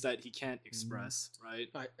or things that he can't express, right?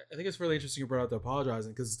 I think it's really interesting you brought up the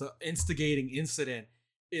apologizing, because the instigating incident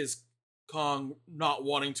is Kong not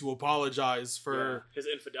wanting to apologize for his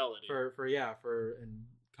infidelity, for and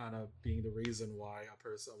kind of being the reason why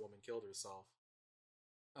a woman killed herself.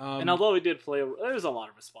 And although he did play, there's a lot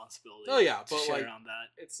of responsibility. Oh yeah, but share like on that,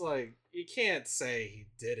 it's like you can't say he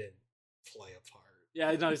didn't play a part.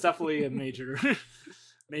 Yeah, no, it's definitely a major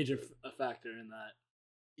factor in that.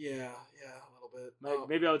 Yeah, a little bit.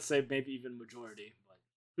 Maybe I would say maybe even majority, but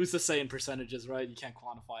who's to say in percentages, right? You can't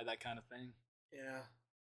quantify that kind of thing. Yeah,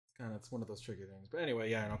 it's one of those tricky things. But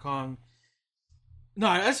anyway, Kong. No,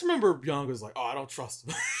 I just remember Byung was like, "Oh, I don't trust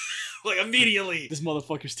him." Like immediately, this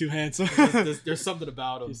motherfucker's too handsome. there's something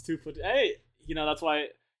about him. He's too put. Hey, that's why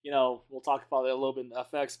we'll talk about it a little bit in the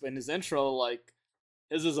FX. But in his intro, like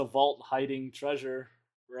his is a vault hiding treasure,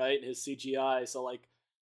 right? His CGI. So like,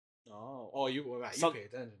 you pay attention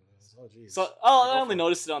to this. Oh jeez. So I only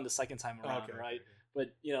noticed it on the second time around, right? Okay.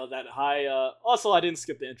 But that high. Also, I didn't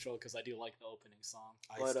skip the intro because I do like the opening song.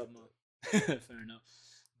 Fair enough.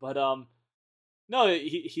 But no,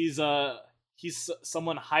 he's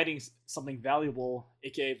someone hiding something valuable,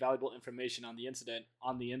 aka valuable information on the incident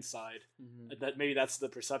on the inside. Mm-hmm. That maybe that's the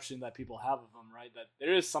perception that people have of him, right? That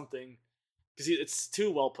there is something, because it's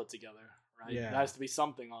too well put together, right? Yeah. There has to be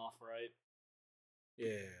something off, right?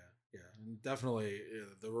 Yeah. And definitely,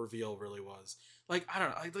 the reveal really was like, I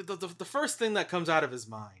don't know, the first thing that comes out of his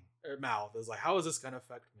mouth is like, how is this gonna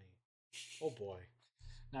affect me? Oh boy,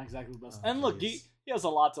 not exactly the best. And look, he has a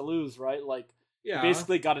lot to lose, right? Like. Yeah. He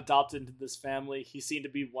basically got adopted into this family. He seemed to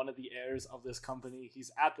be one of the heirs of this company. He's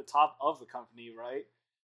at the top of the company, right?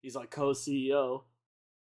 He's like co-CEO.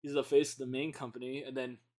 He's the face of the main company. And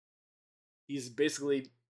then he's basically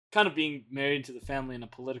kind of being married to the family in a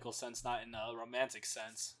political sense, not in a romantic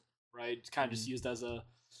sense, right? It's kind of just used as a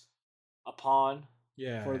pawn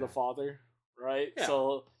for the father, right? Yeah.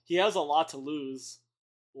 So he has a lot to lose,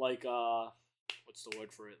 like, what's the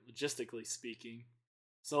word for it? Logistically speaking.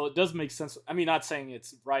 So it does make sense. I mean, not saying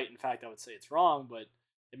it's right. In fact, I would say it's wrong, but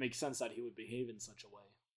it makes sense that he would behave in such a way.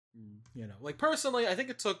 Like personally, I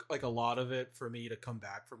think it took like a lot of it for me to come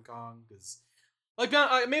back from Kong, because like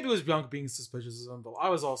maybe it was Byung being suspicious of him, but I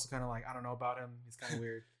was also kind of like, I don't know about him. He's kind of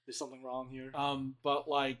weird. There's something wrong here. But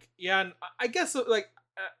like, and I guess like,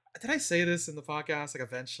 did I say this in the podcast? Like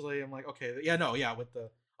eventually, I'm like, okay, with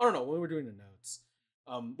the, I don't know, when we were doing the notes,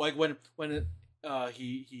 like when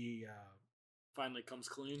he finally comes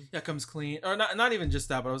clean. Yeah, comes clean. Or not even just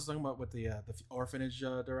that, but I was talking about with the orphanage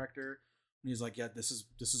director. And he's like, this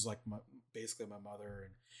is like basically my mother,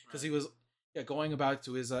 and because he was going about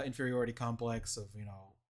to his inferiority complex of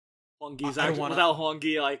Hwang Gi's without Hwang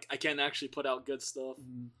Gi, like I can't actually put out good stuff.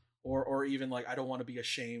 Or even like I don't want to be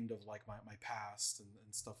ashamed of like my past and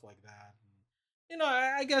stuff like that. And,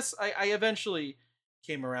 I guess I eventually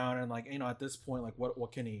came around and like at this point, like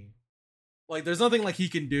what can he, like there's nothing like he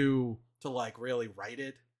can do to like really write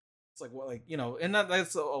it. It's like what, like and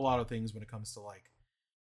that's a lot of things when it comes to like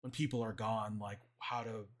when people are gone, like how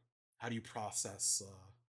do you process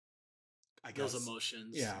I guess those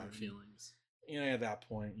emotions, or feelings. At that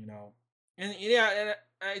point, and and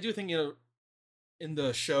I do think in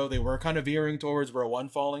the show they were kind of veering towards Rowan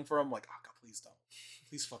falling for him. Like, oh God,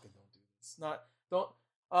 please fucking don't do this. Don't.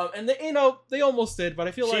 And they almost did, but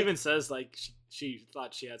I feel she like even says like she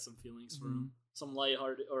thought she had some feelings for him, some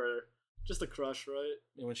lighthearted or just a crush, right?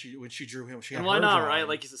 And when she drew him, she and had why her not, drawing, right?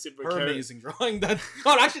 Like he's a super amazing drawing.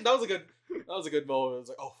 Actually that was a good moment. I was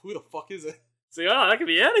like, oh, who the fuck is it? So that could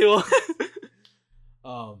be anyone.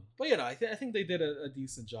 But I think they did a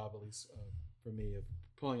decent job, at least for me, of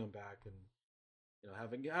pulling him back and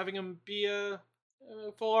having him be a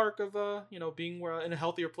full arc of being in a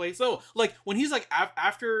healthier place. So like when he's like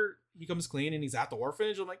after he comes clean and he's at the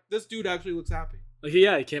orphanage, I'm like, this dude actually looks happy. Like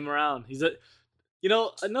he came around. He's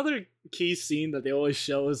another key scene that they always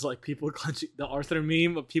show is like people clenching, the Arthur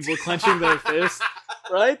meme of people clenching their fists,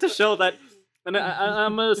 right, to show that. And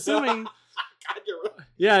I'm assuming, God, you're right.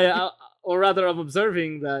 Yeah. Or rather, I'm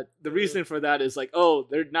observing that the reason for that is like,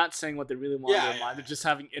 they're not saying what they really want in their mind. They're just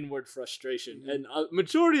having inward frustration. Mm-hmm. And a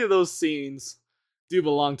majority of those scenes do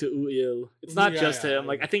belong to Uil. It's not just him.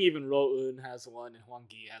 Like, I think even Ro-un has one and Hwang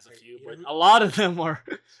Gi has a few. But a lot of them are,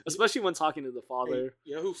 especially when talking to the father. Hey,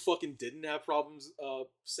 you know who fucking didn't have problems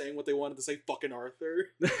saying what they wanted to say? Fucking Arthur.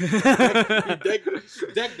 Deck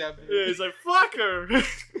that. Yeah, he's like, fuck her.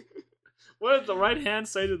 What did the right hand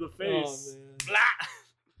say to the face? Oh, man. Blah!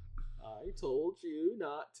 I told you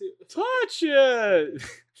not to touch it.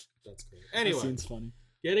 That's great. Anyway, that seems funny.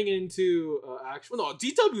 Getting into actual, no,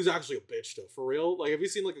 DW is actually a bitch though, for real. Like, have you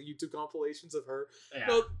seen like YouTube compilations of her?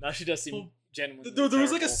 Yeah. No, she does seem genuinely. There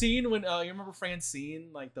was like a scene when you remember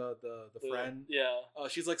Francine, like the friend. Yeah.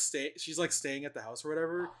 She's like staying at the house or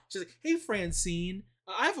whatever. She's like, "Hey Francine,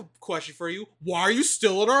 I have a question for you. Why are you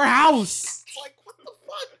still in our house?" It's like, what the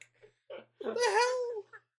fuck? What the hell?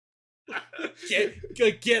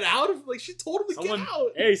 Get out of, like, she told him to get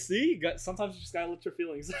out. Hey, see, sometimes you just gotta let your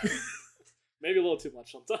feelings. Maybe a little too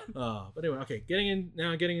much sometimes. But anyway, okay, getting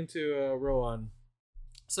into Rowan.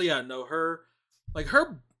 So yeah, no, her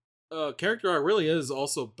character arc really is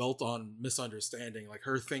also built on misunderstanding. Like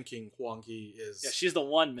her thinking Hwang Gi is she's the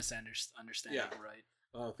one misunderstanding, right?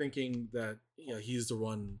 Thinking that he's the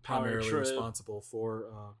one primarily responsible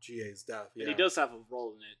for GA's death. Yeah, and he does have a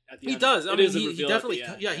role in it. At the he end. does. I mean, he definitely.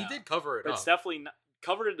 He did cover it. But up. It's definitely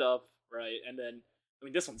covered it up, right? And then, I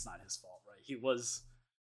mean, this one's not his fault, right? He was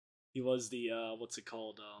the what's it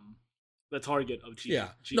called? The target of GA.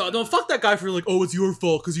 Yeah. No, fuck that guy for like, oh, it's your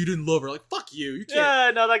fault because you didn't love her. Like, fuck you. You can't.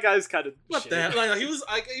 Yeah, no, that guy's kind of what the hell? Like, he was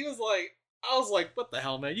like, I was like, what the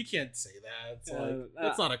hell, man? You can't say that. It's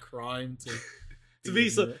that's not a crime to. To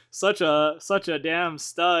be such a damn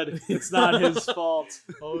stud, it's not his fault.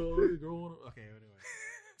 Okay, anyway.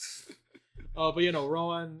 But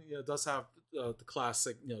Rowan does have the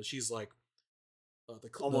classic. She's like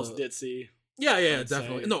almost ditzy. Yeah,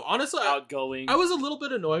 definitely. No, honestly, outgoing. I was a little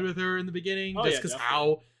bit annoyed with her in the beginning, just because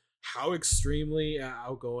how extremely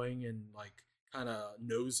outgoing and like kind of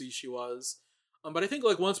nosy she was. But I think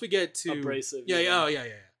like once we get to abrasive,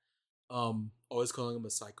 always calling him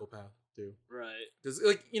a psychopath. Too. Right. Because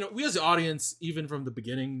like we as the audience, even from the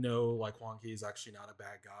beginning, know like Hwang Gi is actually not a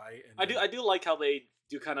bad guy. And I do like how they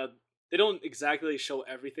do they don't exactly show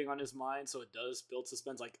everything on his mind, so it does build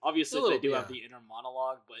suspense. Like obviously they do have the inner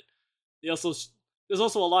monologue, but there's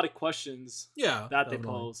also a lot of questions that they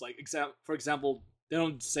pose. Like for example, they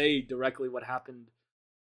don't say directly what happened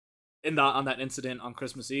on that incident on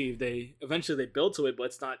Christmas Eve. They eventually build to it, but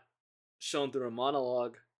it's not shown through a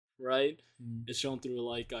monologue. Right, it's shown through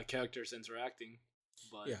like characters interacting,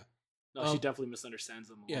 but she definitely misunderstands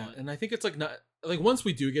them a lot. And I think it's like not like once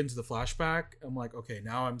we do get into the flashback, I'm like, okay,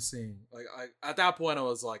 now I'm seeing like at that point I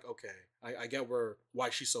was like, okay, I get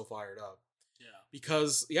why she's so fired up. Yeah,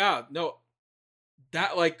 because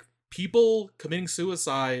that like people committing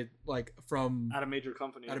suicide like from at a major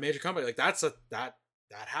company like that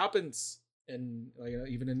happens. And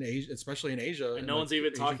even in Asia, especially in Asia, and no one's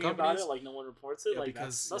even talking about it. Like no one reports it. Like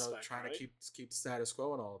because that's suspect, trying to keep the status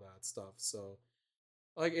quo and all that stuff. So,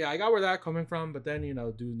 like, I got where that coming from. But then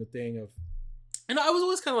doing the thing of, and I was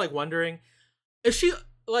always kind of like wondering, is she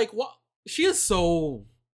like what? She is so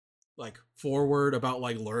like forward about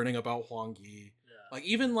like learning about Hwang Gi. Yeah. Like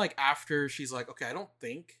even like after she's like, okay, I don't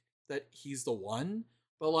think that he's the one,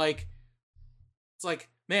 but like, it's like,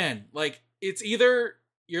 man, like it's either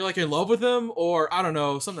you're like in love with him or I don't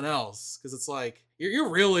know, something else. Cause it's like, you're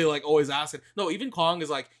really like always asking. No, even Kong is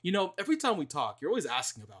like, every time we talk, you're always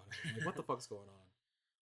asking about it. Like, what the fuck's going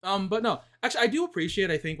on? But no, actually I do appreciate,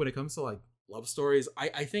 I think when it comes to like love stories,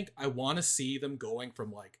 I think I want to see them going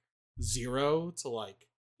from like 0 to like,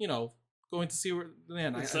 going to see where,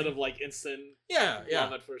 man, instead of like instant yeah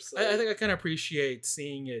love at first sight. I think I kind of appreciate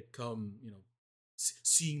seeing it come,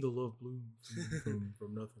 seeing the love bloom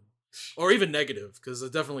from nothing, or even negative, because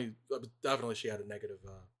definitely she had a negative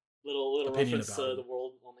little opinion reference about to it. the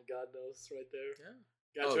world only God knows right there.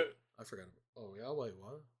 Yeah. Gotcha. I forgot. Oh yeah. Wait,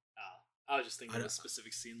 what? I was just thinking of a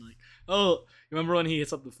specific scene, like, you remember when he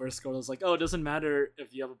hits up the first girl? It was like, it doesn't matter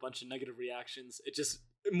if you have a bunch of negative reactions. It's just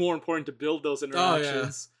more important to build those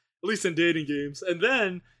interactions, at least in dating games, and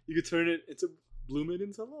then you could turn it into bloom it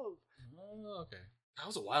into love. Oh, okay. That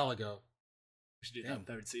was a while ago. We should do that in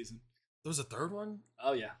third season. There was a third one?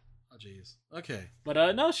 Oh yeah. Oh jeez. Okay.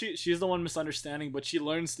 But no, she's the one misunderstanding, but she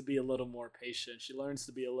learns to be a little more patient. She learns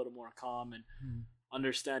to be a little more calm and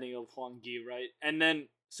understanding of Huang Gi, right? And then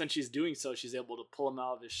since she's doing so, she's able to pull him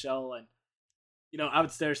out of his shell. And I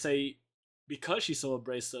would dare say, because she's so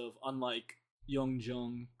abrasive, unlike Young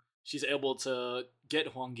Jung, she's able to get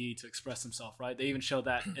Huang Gi to express himself, right? They even show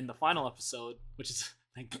that in the final episode, which is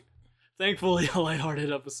thankfully a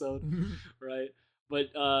lighthearted episode, right?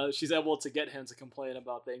 But she's able to get him to complain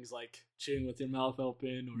about things like chewing with your mouth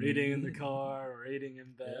open, or eating in the car, or eating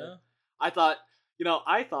in bed. Yeah. I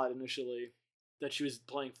thought initially that she was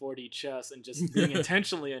playing 4D chess and just being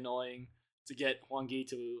intentionally annoying to get Huang Gi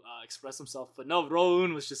to express himself. But no,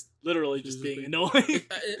 Rowoon was just literally just being annoying.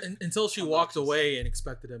 Until she walked away and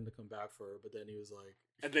expected him to come back for her, but then he was like...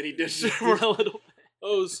 And then he dished her for a little bit.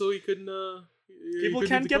 Oh, so he couldn't... People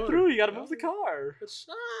can't get through, you gotta move the car.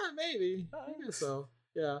 Maybe. I guess so.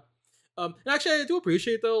 Yeah. And actually, I do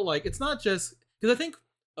appreciate, though, like, it's not just... Because I think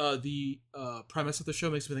the premise of the show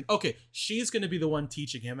makes me think, okay, she's going to be the one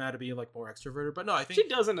teaching him how to be like more extroverted, but no, I think she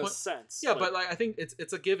does in a sense. Yeah, but like I think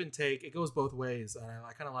it's a give and take. It goes both ways, and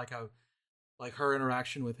I kind of like how like her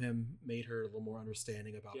interaction with him made her a little more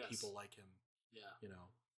understanding about people like him. Yeah,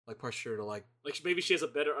 like push her to like maybe she has a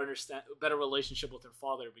better relationship with her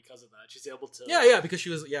father because of that. She's able to because she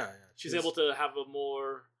was she's able to have a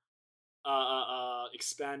more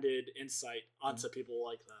expanded insight onto people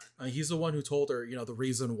like that. He's the one who told her, the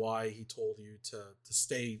reason why he told you to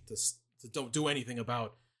stay, to don't do anything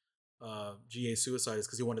about GA suicide is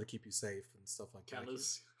because he wanted to keep you safe and stuff like that.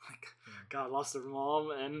 God, lost her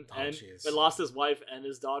mom and lost his wife and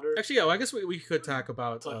his daughter. Actually, I guess we could talk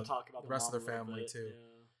about the rest of their family too.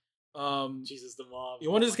 Yeah. Jesus, the mom.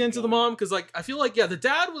 You want to just get into the mom? Because like I feel like the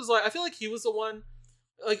dad was like, I feel like he was the one.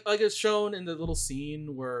 Like it's shown in the little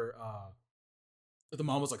scene where the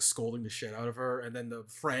mom was like scolding the shit out of her, and then the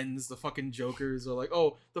friends, the fucking jokers, are like,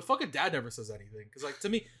 "Oh, the fucking dad never says anything." Because like to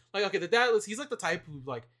me, like okay, the dad he's like the type who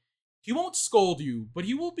like he won't scold you, but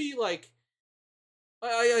he will be like,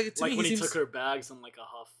 like when he took her bags in like a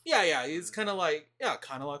huff. Yeah, he's kind of like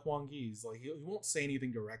Wang Yi's. Like he won't say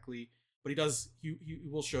anything directly, but he does. He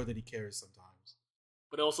will show that he cares sometimes.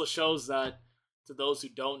 But it also shows that to those who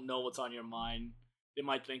don't know what's on your mind, they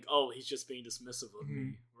might think, "Oh, he's just being dismissive of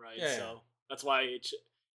me," right? Yeah, so that's why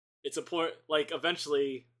it's important. Like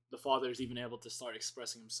eventually, the father is even able to start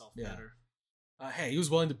expressing himself better. Hey, he was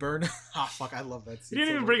willing to burn. Fuck, I love that scene. He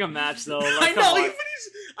didn't even bring a match though. Like, I know.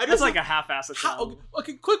 That's like a half-assed attempt.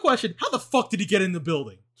 Okay, quick question: how the fuck did he get in the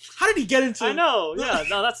building? How did he get into? I know. Yeah,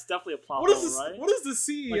 no, that's definitely a plot hole, right? What is the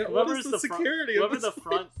scene? Like, what is the security? Whoever the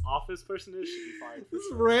front office person is should be fired. This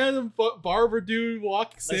random barber dude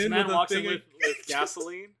walks in. This man walks in with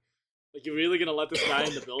gasoline. Like, you're really gonna let this guy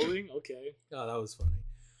in the building? Okay. Oh, that was funny.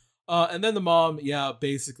 And then the mom,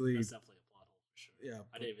 basically. That's definitely a plot hole for sure. Yeah,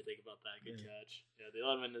 I didn't even think about that. Good catch. Yeah, they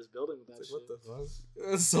let him in this building with that shit. What the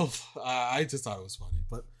fuck? So I just thought it was funny,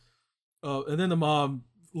 but and then the mom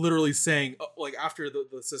literally saying, like after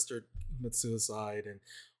the sister commits suicide, and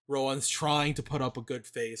Rowan's trying to put up a good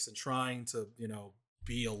face and trying to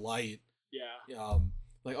be a light. Yeah.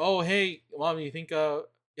 Like, oh hey, mom, you think you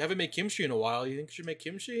haven't made kimchi in a while? You think you should make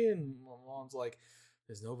kimchi? And mom's like,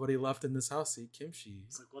 there's nobody left in this house to eat kimchi.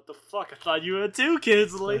 It's like, what the fuck? I thought you had 2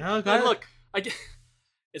 kids. Like, look,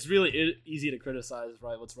 it's really easy to criticize,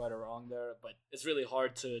 right? What's right or wrong there, but it's really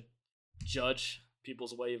hard to judge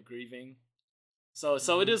people's way of grieving. So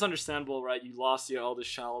it is understandable, right? You lost your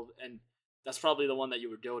eldest child, and that's probably the one that you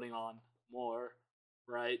were doting on more,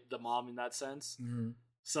 right? The mom in that sense. Mm-hmm.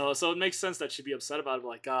 So it makes sense that she'd be upset about it. But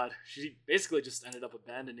like, God, she basically just ended up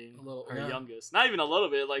abandoning her youngest. Not even a little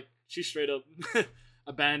bit. Like, she straight up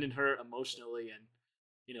abandoned her emotionally, and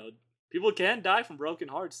people can die from broken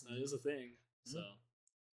hearts. That is a thing.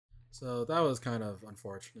 So that was kind of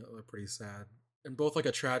unfortunately pretty sad, in both like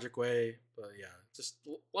a tragic way, but yeah, just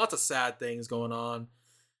lots of sad things going on.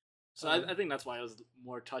 So I think that's why it was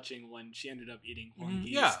more touching when she ended up eating Hwang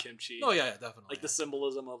Gi's kimchi. Oh yeah, definitely. Like the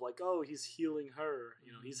symbolism of like, oh, he's healing her.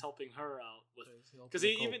 You know, he's helping her out with because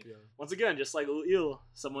once again, just like Il,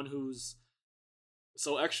 someone who's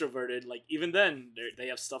so extroverted. Like even then, they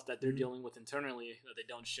have stuff that they're dealing with internally that they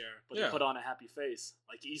don't share, but they put on a happy face.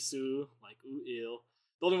 Like Isu, like Il.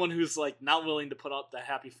 The only one who's like not willing to put up the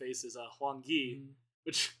happy face is Hwang Gi,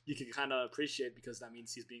 which you can kind of appreciate because that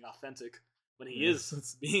means he's being authentic when he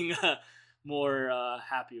is being more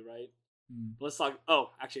happy, right? Let's talk.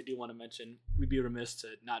 Oh, actually, I do want to mention. We'd be remiss to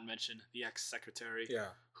not mention the ex-secretary,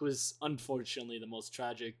 who is unfortunately the most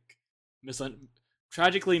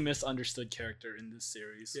tragically misunderstood character in this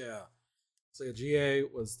series. Yeah, so GA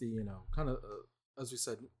was the kind of as we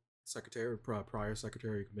said, secretary, prior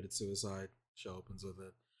secretary who committed suicide. Show opens with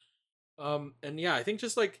it, and yeah, I think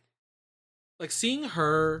just like seeing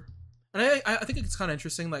her. And I think it's kind of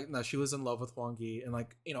interesting, like that she was in love with Hwang Gi, and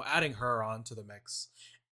like adding her onto the mix,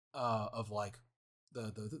 of like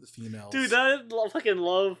the females. Dude, that fucking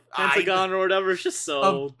love Pentagon or whatever is just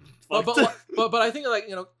so. But I think like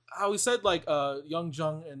how we said like Young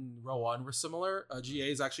Jung and Rowan were similar.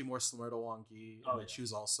 GA is actually more similar to Hwang Gi. She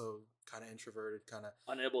was also kind of introverted, kind of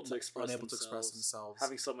unable to express themselves,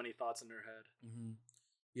 having so many thoughts in her head.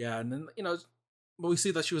 Yeah, and then but we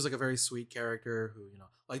see that she was like a very sweet character who,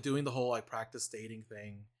 like doing the whole like practice dating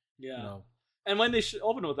thing. Yeah. And when they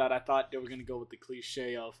opened with that, I thought they were going to go with the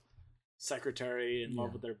cliche of secretary in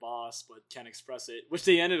love with their boss, but can't express it, which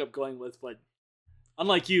they ended up going with. But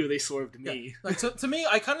unlike you, they swerved me. Yeah. Like to me,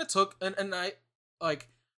 I kind of took and I like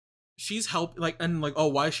she's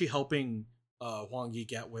why is she helping Hwang Gi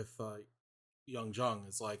get with Young Jung?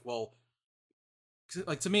 It's like, well,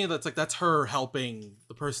 like to me that's her helping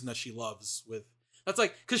the person that she loves with. That's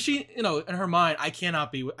like, because she, in her mind, I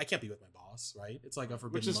can't be with my boss, right? It's like a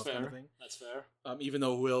forbidden love kind of thing. That's fair. Even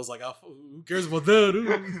though Will's like, oh, who cares about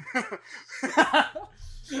that?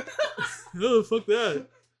 Oh, fuck that.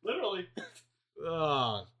 Literally.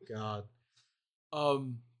 Oh God.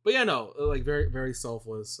 But yeah, no, like very, very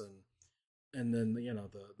selfless, and then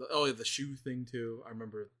the shoe thing too. I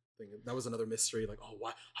remember thinking that was another mystery. Like, oh,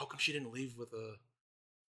 why? How come she didn't leave with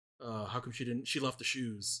how come she left the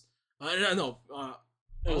shoes? I know.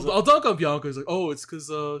 I'll dunk on Bianca. It's like, oh, it's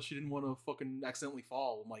because she didn't want to fucking accidentally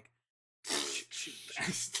fall. I'm like,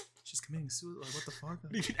 she's committing suicide. Like, what the fuck?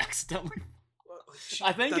 What do you mean accidentally?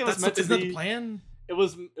 I think it was meant to be. Isn't that the plan? It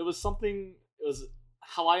was something. It was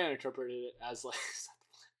how I interpreted it as like.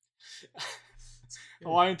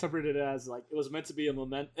 How I interpreted it as like it was meant to be a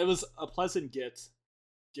moment. It was a pleasant gift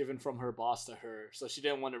given from her boss to her, so she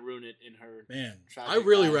didn't want to ruin it in her. Man, I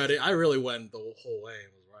really read it. I really went the whole way.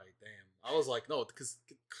 It was right. Damn, I was like, no, because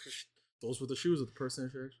those were the shoes of the person.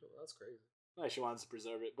 That's crazy. No, she wanted to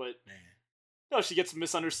preserve it, but no, she gets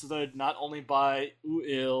misunderstood not only by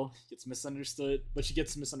Il, gets misunderstood, but she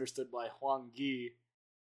gets misunderstood by Hwang Gi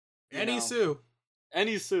and Isu. And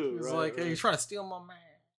Isu, he's like, hey, you're trying to steal my man.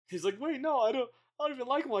 He's like, wait, no, I don't even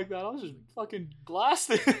like him like that. I was just fucking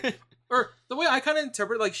blasted. Or the way I kind of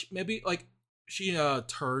interpret, like maybe like she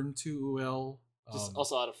turned to Il, just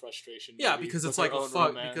also out of frustration. Yeah, because it's like fuck,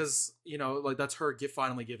 romance. Because like that's her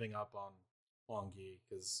finally giving up on Hwang Gi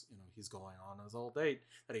because he's going on his old date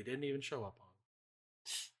that he didn't even show up on.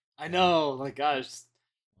 I know, like gosh,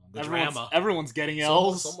 everyone's getting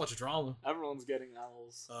L's. So much drama. Everyone's getting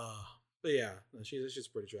L's. But yeah, she's just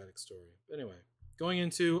a pretty tragic story. But anyway, going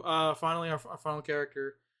into finally our final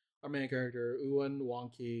character, our main character, Uwan Hwang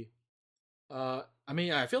Ki. I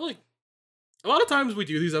mean, I feel like a lot of times we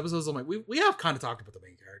do these episodes. I'm like, we have kind of talked about the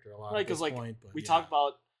main character a lot, right? Because like we talk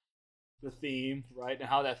about the theme, right, and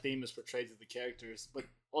how that theme is portrayed to the characters, but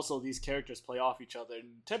also these characters play off each other,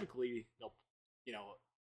 and typically,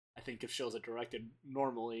 I think if shows are directed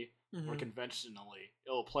normally or conventionally,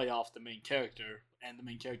 it will play off the main character, and the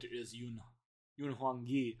main character is Yoon Hwang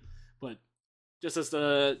Gi. But just as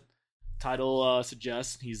the title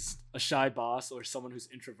suggests, he's a shy boss or someone who's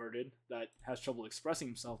introverted that has trouble expressing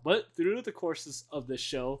himself. But through the courses of this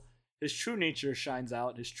show, his true nature shines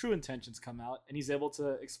out, his true intentions come out, and he's able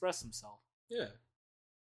to express himself. Yeah.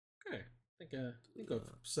 Okay. I think I've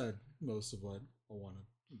said most of what I wanted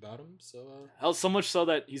about him. So so much so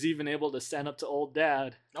that he's even able to stand up to old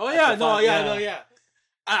dad. Oh yeah, no.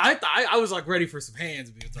 I was like ready for some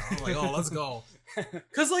hands. I was like, oh, let's go.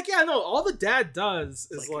 Cause all the dad does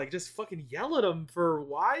is like just fucking yell at him for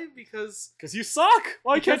why? Because you suck.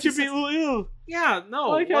 Why can't you be loyal? Yeah, no.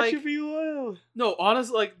 Why can't you be loyal? No,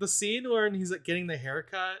 honestly, like the scene where he's like getting the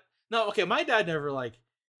haircut. No, okay, my dad never like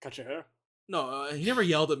cut your hair. No, he never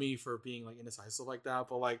yelled at me for being like indecisive like that.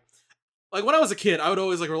 But like when I was a kid, I would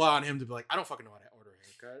always like rely on him to be like, I don't fucking know how to order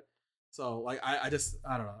a haircut. So like I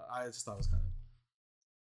don't know. I just thought it was kind of.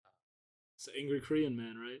 It's an angry Korean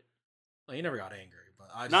man, right? Like, he never got angry, but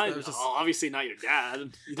I just, Not it was just obviously not your dad.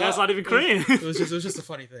 Your dad's not even Korean. It was just a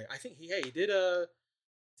funny thing. I think he did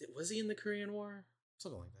was he in the Korean War?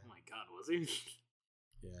 Something like that. Oh my god, was he?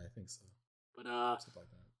 Yeah, I think so. But Something like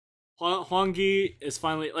that. Hwang-gi is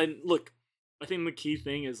finally like, look, I think the key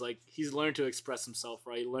thing is like he's learned to express himself,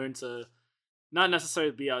 right? He learned to not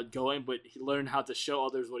necessarily be outgoing, but he learned how to show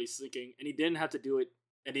others what he's thinking, and he didn't have to do it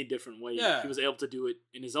any different way. Yeah. He was able to do it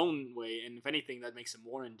in his own way, and if anything, that makes him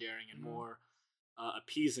more endearing and more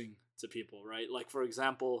appeasing to people, right? Like, for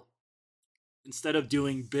example, instead of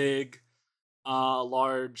doing big,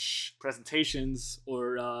 large presentations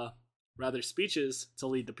or rather speeches to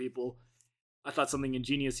lead the people, I thought something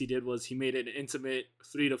ingenious he did was he made it an intimate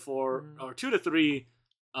 3 to 4 or 2 to 3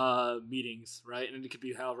 meetings, right? And it could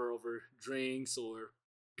be however over drinks or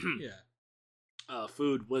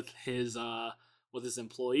food with his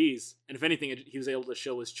employees. And if anything, he was able to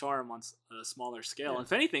show his charm on a smaller scale. And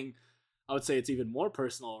if anything, I would say it's even more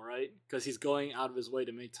personal, right? Because he's going out of his way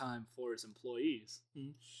to make time for his employees.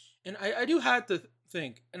 And I do have to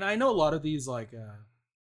think, and I know a lot of these like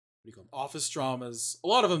what do you call them? Office dramas, a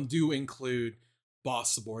lot of them do include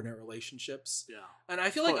boss subordinate relationships. Yeah. And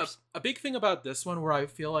I feel like a big thing about this one where I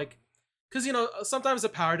feel like, because sometimes the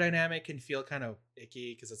power dynamic can feel kind of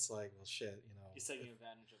icky because it's like, well, shit, he's taking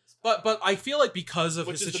advantage of his power. But I feel like because of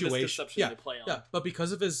Which his is situation, the misconception they play on. but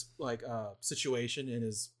because of his like situation and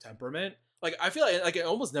his temperament, like I feel like it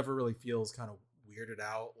almost never really feels kind of weirded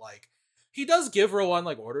out. Like he does give Rowan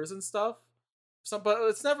like orders and stuff, but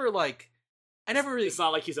it's never like I never really. It's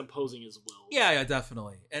not like he's imposing his will. Yeah,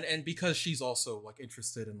 definitely. And because she's also like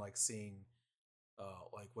interested in like seeing,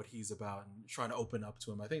 like what he's about and trying to open up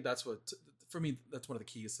to him. I think that's what for me that's one of the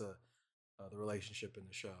keys to the relationship in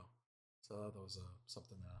the show. So that was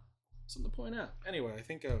something to point out. Anyway, I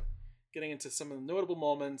think getting into some of the notable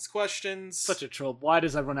moments, questions. Such a trope. Why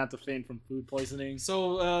does everyone have to faint from food poisoning?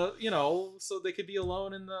 So so they could be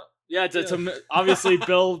alone in the to obviously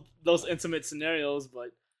build those intimate scenarios,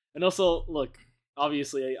 but. And also, look,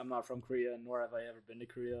 obviously I'm not from Korea, nor have I ever been to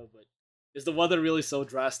Korea, but is the weather really so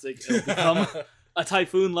drastic? It'll become a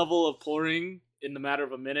typhoon level of pouring in the matter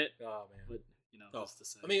of a minute. Oh, man. But, what's to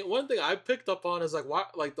say? I mean, one thing I picked up on is, like, why,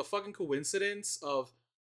 like the fucking coincidence of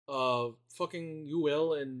fucking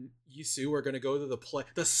Yu-Il and Yisu are going to go to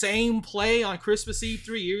the same play on Christmas Eve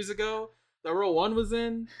 3 years ago that Rowan was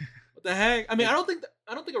in. What the heck? I mean, I don't think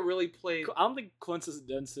it really played. I don't think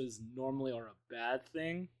coincidences normally are a bad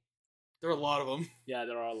thing. There are a lot of them. Yeah,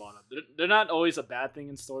 there are a lot of them. They're not always a bad thing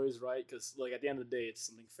in stories, right? Because, like, at the end of the day, it's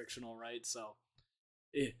something fictional, right? So,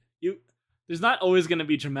 there's not always going to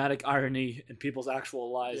be dramatic irony in people's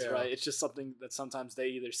actual lives, right? It's just something that sometimes they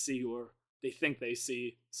either see or they think they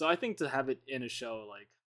see. So I think to have it in a show, like,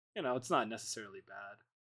 it's not necessarily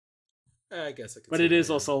bad. I guess I could. But it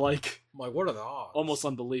is also like what are the odds? Almost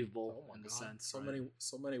unbelievable in a sense. So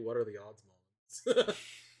many. What are the odds moments?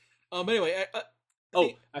 Anyway.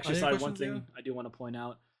 Actually, sorry. One thing I do want to point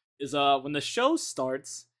out is when the show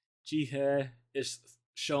starts, Ji-hye is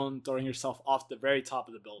shown throwing herself off the very top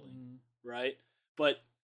of the building, right? But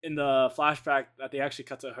in the flashback that they actually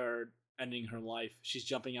cut to her ending her life, she's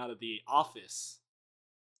jumping out of the office.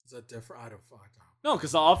 Is that different? I don't. No,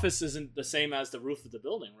 because the office isn't the same as the roof of the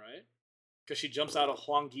building, right? Because she jumps out of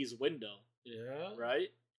Hwang-gi's window. Yeah. Right?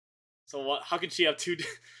 So what? How can she have two...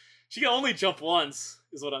 She can only jump once,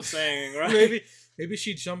 is what I'm saying, right? Maybe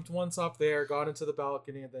she jumped once up there, got into the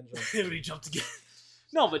balcony, and then jumped. Maybe he jumped again.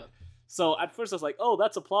 No, but... So at first I was like, oh,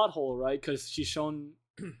 that's a plot hole, right? Because she's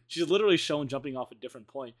literally shown jumping off a different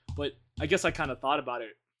point. But I guess I kind of thought about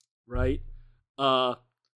it, right?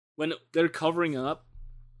 When they're covering up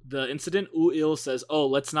the incident, Woo-il says, oh,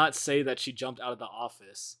 let's not say that she jumped out of the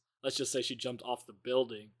office. Let's just say she jumped off the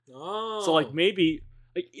building. Oh. So like maybe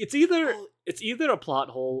like it's either a plot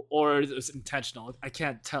hole or it's intentional. I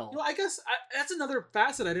can't tell. I guess that's another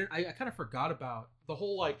facet I kind of forgot about. The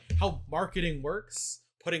whole like how marketing works,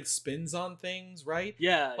 putting spins on things, right?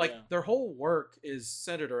 Yeah. Like their whole work is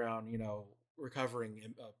centered around, recovering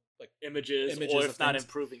like images or if not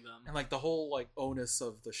improving them. And like the whole like onus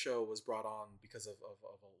of the show was brought on because of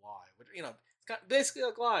a lie. Which, it's got basically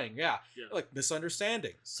like lying, yeah. Like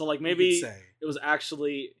misunderstandings. So like maybe it was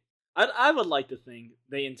actually I would like to think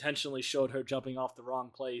they intentionally showed her jumping off the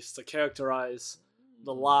wrong place to characterize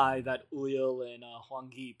the lie that Woo-il and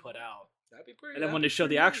Hwang-gi put out. That'd be pretty. And then when they show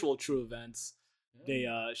the actual true events,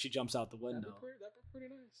 she jumps out the window. That'd be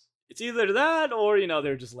pretty nice. It's either that or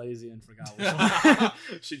they're just lazy and forgot what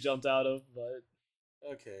she jumped out of. But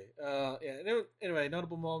okay, Anyway,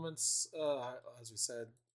 notable moments. As we said,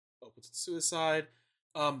 opens to suicide.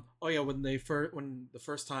 Oh yeah, when the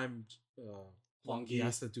first time Hwang-gi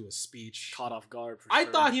has to do a speech, caught off guard. I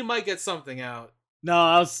thought he might get something out. No,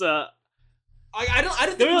 I was. I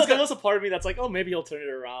didn't think there was a part of me that's like, oh, maybe he'll turn it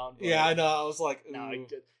around. Yeah, I know. I was like, ooh. No,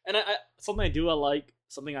 and I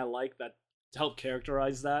something I like that to help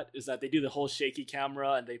characterize that is that they do the whole shaky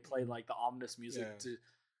camera and they play like the ominous music to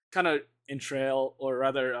kind of entrail or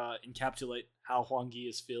rather encapsulate how Hwang-gi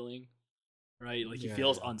is feeling. Right, like he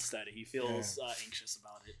feels unsteady. He feels anxious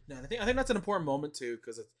about it. No, I think that's an important moment too,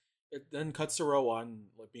 because it then cuts to Rowan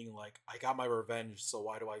like being like, "I got my revenge, so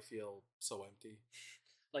why do I feel so empty?"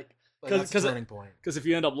 Like that's a turning point. Because if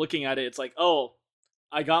you end up looking at it, it's like, oh,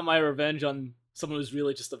 I got my revenge on someone who's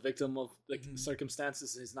really just a victim of like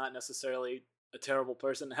circumstances. He's not necessarily a terrible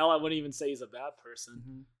person. Hell, I wouldn't even say he's a bad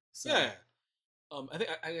person. So. Yeah.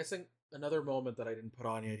 I think another moment that I didn't put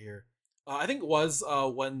on yet here, I think was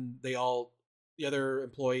when the other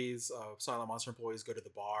employees, Silent Monster employees, go to the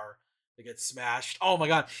bar. They get smashed. Oh my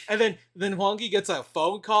god! And then Hwang-gi gets a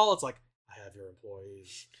phone call. It's like, I have your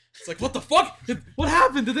employees. It's like, what the fuck? What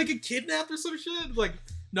happened? Did they get kidnapped or some shit? Like,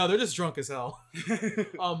 no, they're just drunk as hell.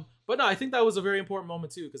 But no, I think that was a very important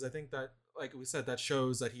moment too, because I think that, like we said, that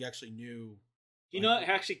shows that he actually knew. He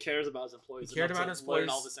actually cares about his employees. He cared about his employees. Learn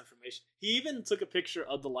all this information. He even took a picture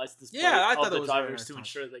of the license plate of the drivers to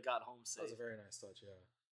ensure they got home safe. That was a very nice touch.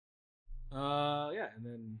 And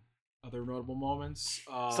then other notable moments.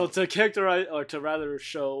 So to characterize, or to rather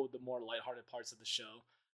show the more lighthearted parts of the show,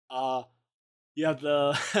 you have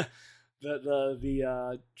the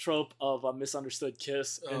the trope of a misunderstood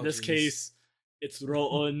kiss. In this case, it's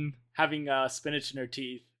Ro-eun having spinach in her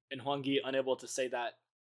teeth, and Hwang-gi unable to say that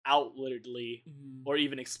outwardly or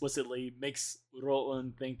even explicitly, makes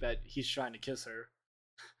Ro-eun think that he's trying to kiss her.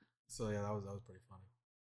 So yeah, that was pretty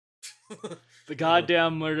funny. The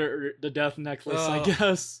goddamn murder, the death necklace, I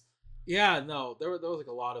guess. Yeah, no, there was like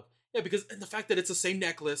a lot of because and the fact that it's the same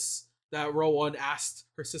necklace that Ro-eun asked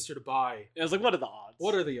her sister to buy. I was like, what are the odds?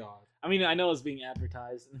 What are the odds? I mean, I know it's being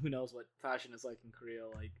advertised, and who knows what fashion is like in Korea.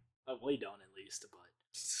 Like, we don't at least, but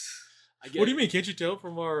I get. What do you mean? Can't you tell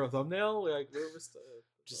from our thumbnail? Like, where was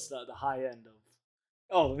just the high end of.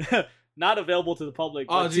 Oh, not available to the public,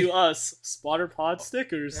 but to us, SpoderPod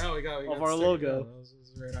stickers. Yeah, we got of our logo. Yeah, that was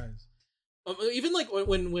very nice. Even like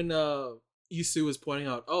when Isu was pointing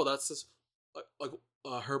out, oh, that's just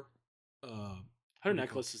her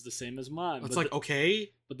necklace is the same as mine. It's like,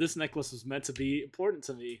 okay, but this necklace was meant to be important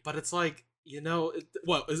to me. But it's like, it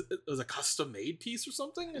was a custom made piece or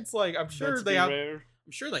something? It's like, I'm sure they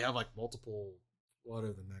have like multiple what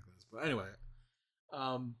are the necklace. But anyway,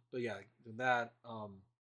 but yeah, that I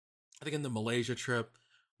think in the Malaysia trip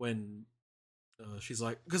when she's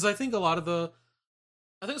like, because I think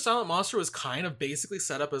Silent Monster was kind of basically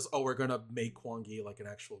set up as, oh, we're gonna make Hwang-gi like an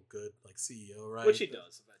actual good like CEO, right? Which he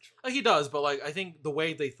does eventually. Like he does, but like I think the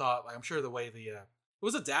way they thought, like I'm sure the way it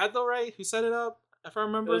was a dad though, right? Who set it up? If I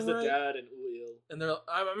remember, it was the dad and Uil. And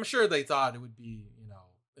I'm sure they thought it would be,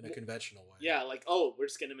 in a conventional way. Yeah, like, oh, we're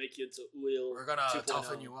just gonna make you into Uil. We're gonna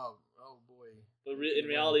toughen you up. Oh boy. But in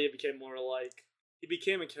reality, it became more like he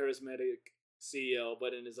became a charismatic CEO,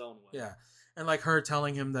 but in his own way. Yeah. And like her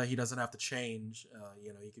telling him that he doesn't have to change,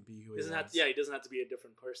 he could be who he wants. He doesn't have to be a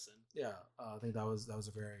different person. Yeah, I think that was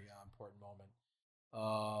a very important moment.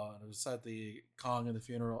 It was at the Kong and the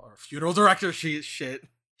funeral director,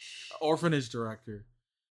 orphanage director,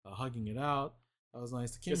 hugging it out. That was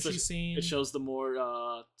nice. The kimchi scene. It shows the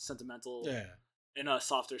more sentimental, and a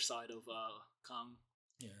softer side of Kong.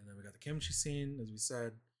 Yeah, and then we got the kimchi scene, as we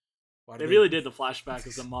said. They really did the flashback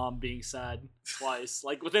of the mom being sad twice,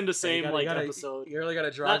 like within the same episode. You really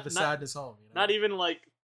gotta drive the sadness home. Not even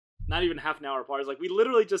half an hour apart. It's like we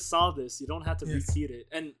literally just saw this. You don't have to repeat it.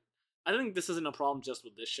 And I think this isn't a problem just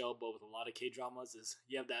with this show, but with a lot of K dramas, is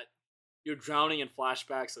you have that you're drowning in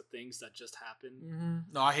flashbacks of things that just happened. Mm-hmm.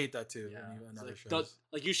 No, I hate that too. Yeah,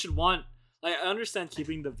 you should want. Like, I understand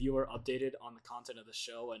keeping the viewer updated on the content of the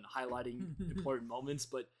show and highlighting important moments,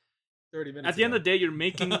 but 30 minutes. At the end of the day, you're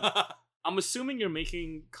making. I'm assuming you're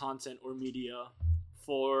making content or media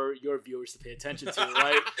for your viewers to pay attention to,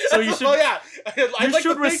 right? So you should. You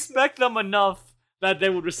should respect them enough that they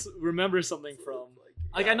would remember something from.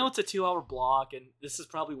 Like, I know it's a 2-hour block, and this is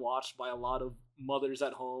probably watched by a lot of mothers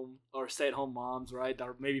at home or stay-at-home moms, right? That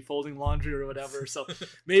are maybe folding laundry or whatever. So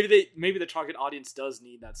maybe the target audience does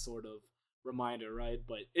need that sort of reminder, right?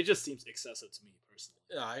 But it just seems excessive to me personally.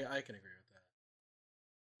 Yeah, I can agree with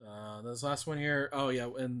that. This last one here. Oh yeah,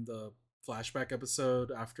 in the flashback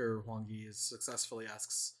episode after Hwang-gi successfully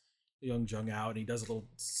asks Young Jung out, and he does a little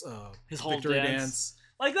his whole victory dance.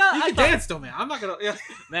 Like that. You can dance though, man. I'm not gonna. Yeah.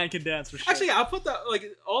 Man can dance for sure. Actually, I'll put that like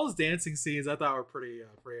all his dancing scenes. I thought were pretty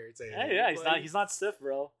irritating. Hey, yeah, he's not stiff,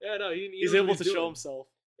 bro. Yeah, no, he's able to show himself.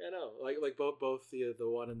 Yeah, no, like both the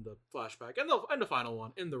one in the flashback and the final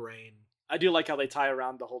one in the rain. I do like how they tie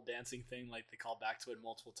around the whole dancing thing. Like they call back to it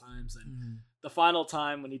multiple times, and the final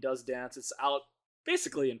time when he does dance, it's out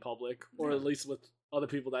basically in public, or at least with other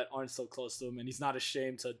people that aren't so close to him, and he's not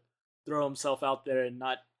ashamed to throw himself out there and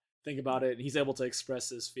not think about it, and he's able to express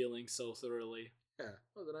his feelings so thoroughly. Yeah,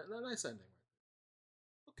 that was a nice ending.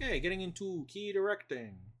 Okay, getting into key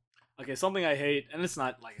directing. Okay, something I hate, and it's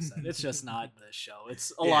not, like I said, it's just not this show.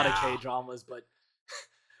 It's a lot of K-dramas, but,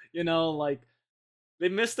 you know, like, they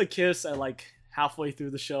missed the kiss at, like, halfway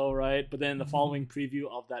through the show, right? But then the following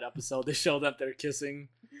preview of that episode, they show that they're kissing.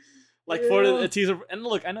 Like, for the teaser. And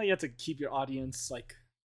look, I know you have to keep your audience, like,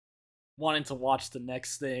 wanting to watch the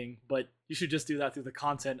next thing, but you should just do that through the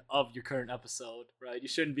content of your current episode, right? You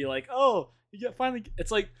shouldn't be like, oh, you get finally.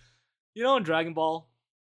 It's like, you know, in Dragon Ball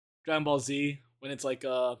Z, when it's like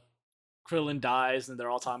Krillin dies and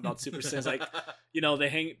they're all talking about Super Saiyans, like, you know,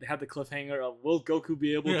 they have the cliffhanger of will Goku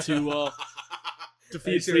be able to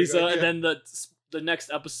defeat Frieza, and then the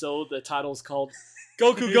next episode, the title is called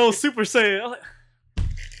Goku Go Super Saiyan.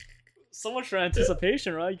 So much for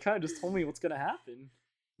anticipation, right? You kind of just told me what's gonna happen.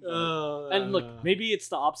 And look, maybe it's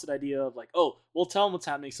the opposite idea of like, oh, we'll tell them what's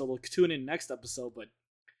happening, so they'll tune in next episode. But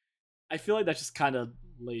I feel like that's just kind of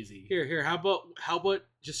lazy. Here, how about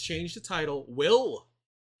just change the title? Will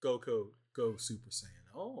Goku go Super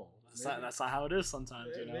Saiyan? Oh, that's not how it is sometimes,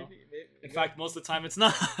 you know. Maybe, in fact, most of the time it's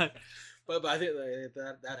not. But I think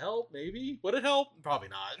that helped. Maybe would it help? Probably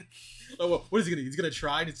not. Oh, what is he gonna? He's gonna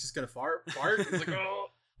try and it's just gonna fart. It's like, oh,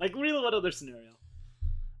 like really, what other scenario?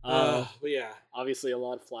 But yeah, obviously a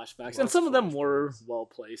lot of flashbacks, and some of them were well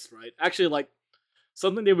placed, right? Actually, like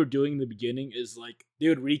something they were doing in the beginning is like they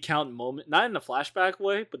would recount moment, not in a flashback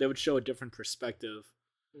way, but they would show a different perspective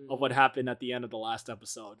of what happened at the end of the last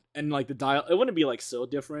episode, and like the it wouldn't be like so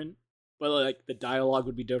different, but like the dialogue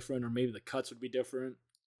would be different, or maybe the cuts would be different.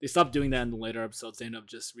 They stopped doing that in the later episodes. They ended up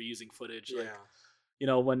just reusing footage. Like, you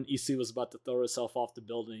know, when Isu was about to throw herself off the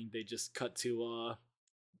building, they just cut to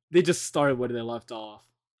they just started where they left off.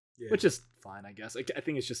 Yeah. Which is fine, I guess. I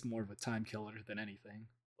think it's just more of a time killer than anything.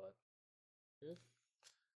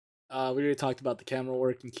 But we already talked about the camera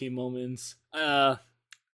work and key moments. For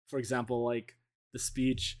example, like the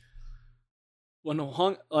speech. When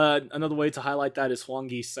another way to highlight that is Hwang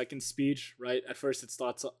Gi's second speech. Right, at first it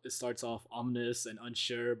starts off ominous and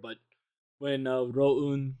unsure, but when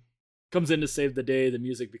Ro-eun comes in to save the day, the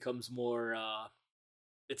music becomes more.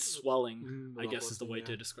 It's swelling. I guess is the way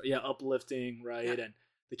to describe. Yeah, uplifting, right, and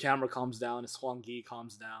the camera calms down as Hwang Gi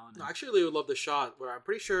calms down. No, I actually really would love the shot where I'm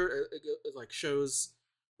pretty sure it like shows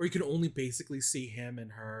where you can only basically see him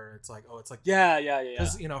and her. It's like, oh, it's like yeah.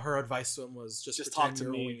 Because you know her advice to him was just talk to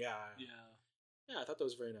me. Yeah, I thought that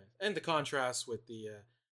was very nice. And the contrast with the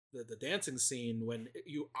dancing scene when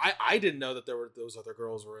I didn't know that there were those other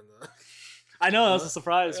girls were in the. I know that was a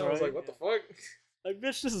surprise, right? I was like, what the fuck? Like,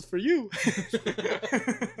 bitch, this is for you.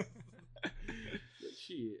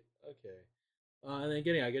 Shit. Okay. And then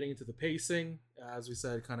getting into the pacing, as we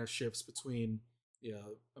said, kind of shifts between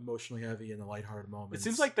emotionally heavy and the lighthearted moments. It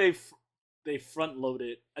seems like they front load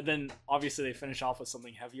it, and then obviously they finish off with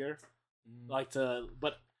something heavier. But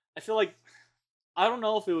I feel like I don't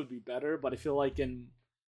know if it would be better, but I feel like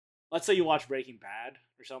let's say you watch Breaking Bad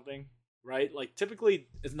or something, right? Like typically,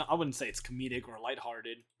 it's not. I wouldn't say it's comedic or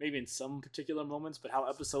lighthearted. Maybe in some particular moments, but how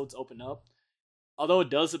episodes open up, although it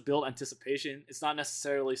does build anticipation, it's not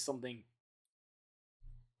necessarily something.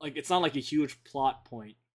 Like it's not like a huge plot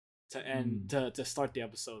point to end to start the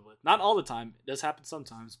episode with. Not all the time. It does happen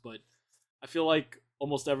sometimes, but I feel like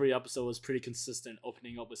almost every episode was pretty consistent,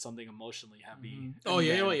 opening up with something emotionally heavy. Oh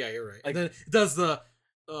yeah, you're right. Like, and then it does the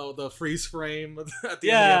freeze frame at the end of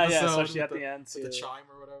the episode. Yeah, especially at the end too. With the chime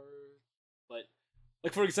or whatever. But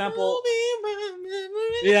like for example,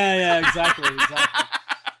 yeah, exactly.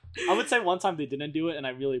 I would say one time they didn't do it, and I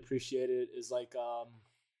really appreciate it. Is like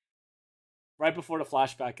right before the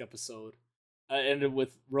flashback episode, ended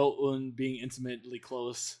with Ro-eun being intimately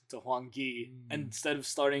close to Hwang Gi, and instead of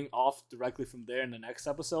starting off directly from there in the next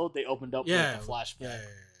episode, they opened up with the flashback. Yeah.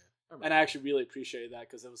 And I actually really appreciated that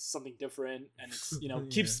because it was something different, and it's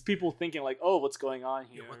keeps people thinking like, oh, what's going on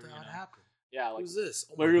here? Yeah, what the hell happened? Yeah, like who's this?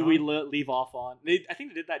 Oh where did we leave off on? I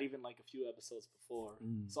think they did that even like a few episodes before,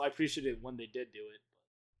 so I appreciated when they did do it.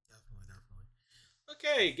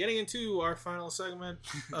 Okay, getting into our final segment,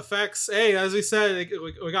 effects. Hey, as we said,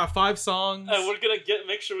 we got 5 songs. We're gonna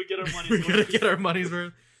make sure we get our money's worth. We're gonna get our money's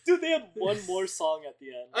worth. Dude, they had one more song at the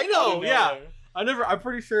end. I know, yeah. I'm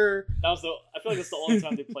pretty sure. I feel like it's the only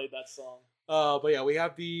time they played that song. But yeah, we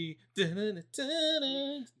have the. We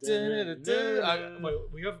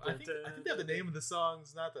have. I think they have the name of the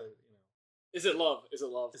songs, not the. Is it Love? Is it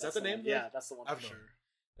Love? Is that the name? Yeah, that's the one for sure.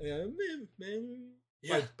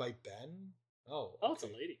 Yeah, by Ben. Oh, it's a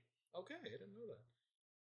lady. Okay, I didn't know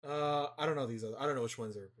that. I don't know these other. I don't know which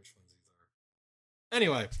ones these are.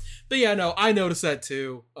 Anyway, but yeah, no, I noticed that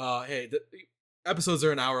too. Hey, the episodes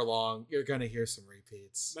are an hour long. You're gonna hear some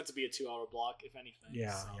repeats. Meant to be a 2-hour block, if anything.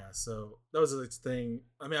 Yeah, yeah. So that was the thing.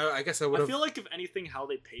 I mean, I guess I would. I feel like if anything, how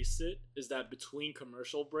they paced it is that between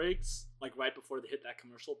commercial breaks, like right before they hit that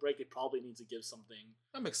commercial break, they probably need to give something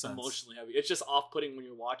that makes sense. Emotionally heavy. It's just off-putting when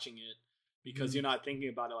you're watching it because you're not thinking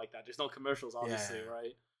about it like that. There's no commercials, obviously,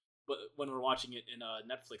 right? But when we're watching it in a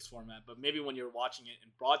Netflix format, but maybe when you're watching it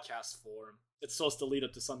in broadcast form, it's supposed to lead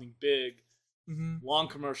up to something big, long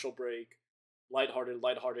commercial break, lighthearted,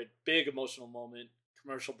 big emotional moment,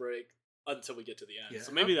 commercial break until we get to the end. Yeah,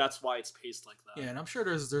 so maybe that's why it's paced like that. Yeah, and I'm sure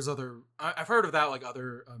there's other. I've heard of that, like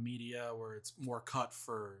other media where it's more cut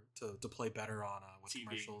to play better on with TV,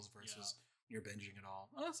 commercials versus when you're binging it all.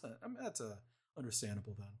 Oh, that's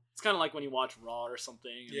understandable then. It's kind of like when you watch Raw or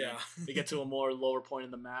something. And they get to a more lower point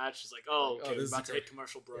in the match. It's like, okay, we're about to hit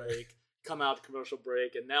commercial break, come out the commercial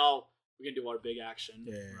break, and now we're gonna do our big action.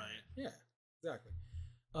 Right? Yeah, exactly.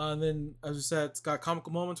 And then, as we said, it's got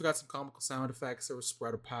comical moments. We got some comical sound effects that were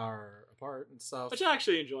spread apart and stuff, which I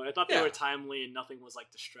actually enjoyed. I thought they were timely and nothing was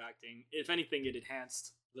like distracting. If anything, it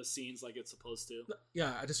enhanced the scenes like it's supposed to.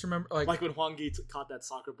 Yeah, I just remember like when Hwang Gi caught that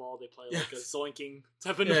soccer ball, they play like a zoinking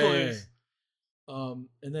type of noise. And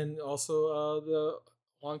then also the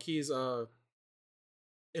Hwang Gi's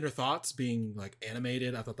inner thoughts being like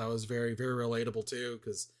animated. I thought that was very, very relatable too,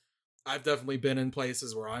 because I've definitely been in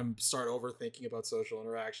places where I'm start overthinking about social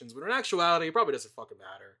interactions, but in actuality, it probably doesn't fucking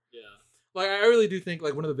matter. Yeah. Like, I really do think,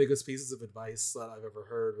 like, one of the biggest pieces of advice that I've ever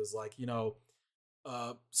heard was, like,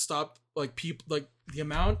 stop, like, people, like, the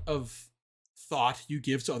amount of thought you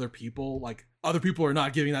give to other people, like, other people are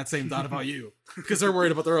not giving that same thought about you because they're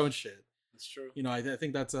worried about their own shit. That's true. I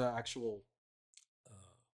think that's an actual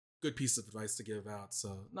good piece of advice to give out.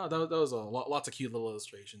 So, no, that was lots of cute little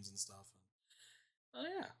illustrations and stuff.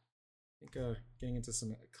 Yeah. I think getting into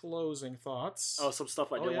some closing thoughts. Oh, some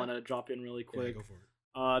stuff I did want to drop in really quick. Yeah, go for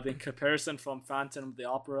it. The comparison from Phantom of the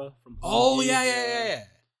Opera from yeah,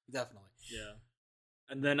 definitely. Yeah.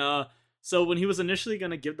 And then so when he was initially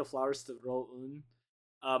gonna give the flowers to Ro-eun,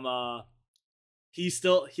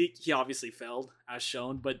 he obviously failed as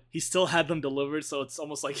shown, but he still had them delivered, so it's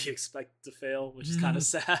almost like he expected to fail, which is kind of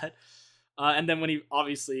sad. And then when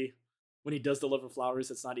he does deliver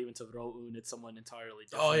flowers, it's not even to Ro-eun, it's someone entirely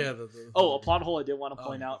different. Oh, yeah. A plot hole I did want to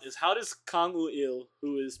point out is how does Kang Woo-il,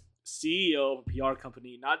 who is CEO of a PR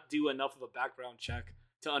company, not do enough of a background check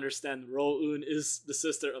to understand Ro-eun is the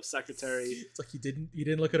sister of Secretary? It's like you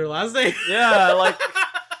didn't look at her last name? Yeah, like...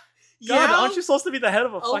 God, aren't you supposed to be the head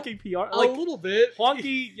of a fucking PR? Like, a little bit. Hwang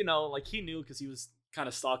Gi, like, he knew because he was kind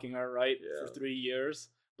of stalking her, right? Yeah. For 3 years.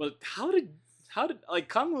 But how did like,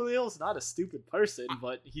 Kang Woo-il's not a stupid person,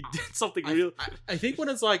 but he did something real. I think when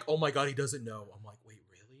it's like, oh my god, he doesn't know. I'm like, wait,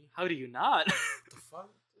 really? How do you not? The fuck?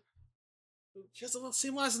 She has the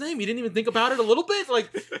same last name. You didn't even think about it a little bit? Like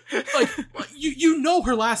you know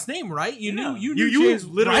her last name, right? You knew James,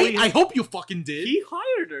 literally, right? I hope you fucking did. He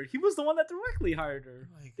hired her. He was the one that directly hired her.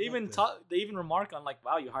 Like, they even remark on, like,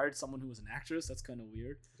 wow, you hired someone who was an actress? That's kind of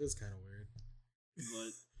weird. It is kind of weird.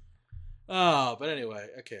 But anyway,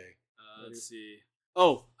 okay. Let's see.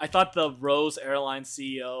 Oh, I thought the Rose Airlines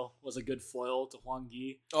CEO was a good foil to Hwang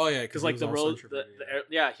Gi. Oh yeah, because like the Rose,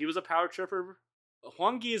 he was a power tripper.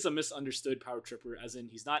 Hwang Gi is a misunderstood power tripper, as in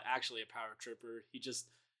he's not actually a power tripper. He just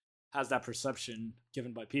has that perception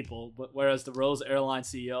given by people. But whereas the Rose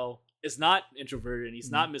Airlines CEO is not introverted and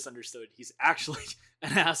he's not misunderstood. He's actually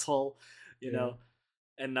an asshole, you know.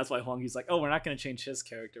 And that's why Hwang Gi's like, oh, we're not going to change his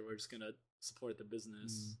character. We're just going to support the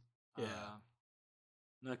business. Yeah.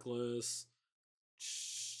 Necklace.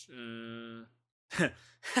 The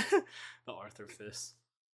Arthur Fist.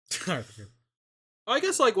 I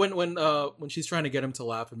guess like when she's trying to get him to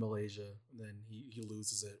laugh in Malaysia, and then he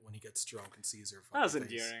loses it when he gets drunk and sees her. That was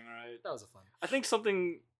endearing, right? That was fun. I think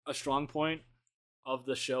a strong point of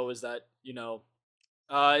the show is that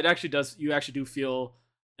it actually does. You actually do feel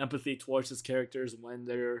empathy towards his characters when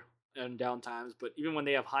they're in down times, but even when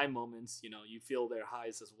they have high moments, you feel their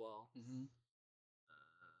highs as well. Mm-hmm.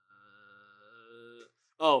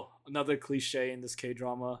 Another cliche in this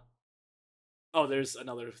K-drama. Oh, there's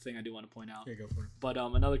another thing I do want to point out. Okay, go for it. But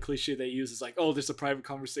another cliche they use is like, oh, there's a private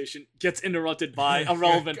conversation gets interrupted by a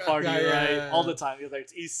relevant party, right? All the time. Whether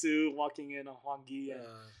it's Isu walking in on Hwang-gi and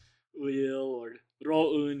Uyil, or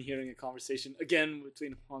Ro-eun hearing a conversation again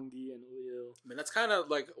between Hwang-gi and Uyil. I mean, that's kind of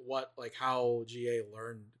like how GA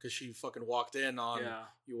learned, because she fucking walked in on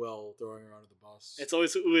Uyil throwing her under the bus. It's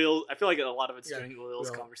always Uyil. I feel like a lot of it's during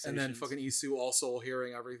Uyil's conversation. And then fucking Isu also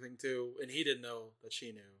hearing everything too, and he didn't know that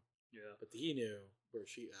she knew. Yeah, but he knew where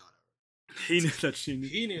she He knew that she knew.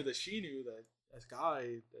 He knew that she knew that this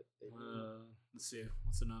guy that they let's see.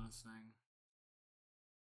 What's another thing?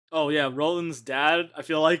 Oh yeah, Roland's dad, I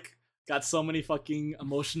feel like, got so many fucking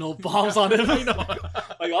emotional bombs on him. I know.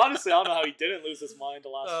 Like, honestly, I don't know how he didn't lose his mind the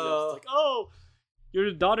last year. It's like, oh,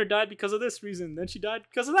 your daughter died because of this reason. Then she died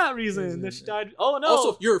because of that reason. Then she died. Oh no!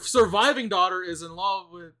 Also, your surviving daughter is in love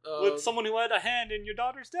with someone who had a hand in your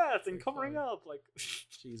daughter's death and covering up. Like,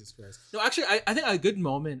 Jesus Christ! No, actually, I think a good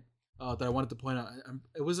moment that I wanted to point out.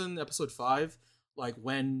 It was in episode 5, like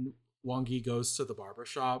when Hwang-gi goes to the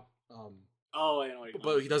barbershop. I know.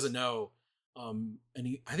 But he doesn't know. And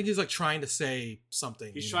I think he's like trying to say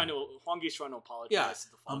something. Hwang-gi's trying to apologize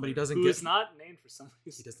to the father, but he doesn't. Who is not named for some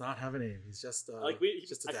reason. He does not have a name. He's just I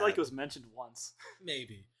feel like it was mentioned once.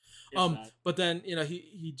 Maybe. But then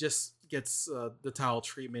he just gets the towel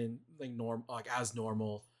treatment like as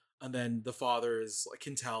normal, and then the father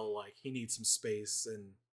can tell like he needs some space, and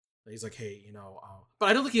he's like, hey, but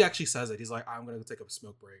I don't think he actually says it. He's like, I'm gonna go take a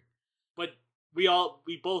smoke break. But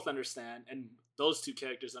we both understand, and those two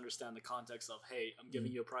characters understand the context of, hey, I'm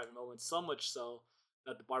giving you a private moment, so much so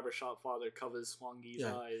that the barbershop father covers Hwang-gi's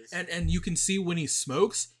eyes. And you can see when he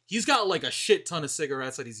smokes, he's got like a shit ton of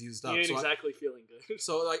cigarettes that he's used up. He ain't exactly feeling good.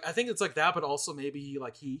 So like I think it's like that, but also maybe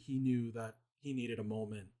like he knew that he needed a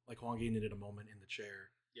moment, like Hwang-gi needed a moment in the chair.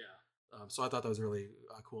 Yeah. So I thought that was really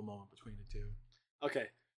a cool moment between the two. Okay.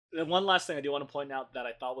 Then one last thing I do want to point out that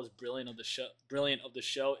I thought was brilliant of the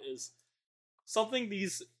show is something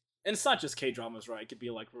these, and it's not just K-dramas, right? It could be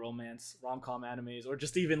like romance, rom-com animes, or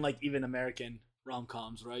just even American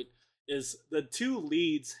rom-coms, right? Is the two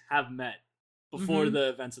leads have met before the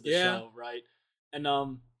events of the show, right? And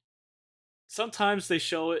sometimes they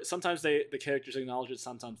show it, sometimes the characters acknowledge it,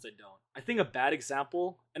 sometimes they don't. I think a bad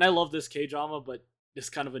example, and I love this K-drama, but this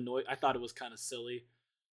kind of annoyed, I thought it was kind of silly.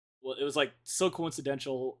 Well, it was like so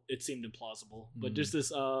coincidental, it seemed implausible. But there's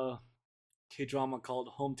this K-drama called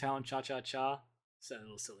Hometown Cha-Cha-Cha. It's a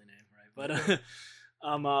little silly name, right?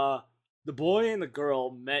 But the boy and the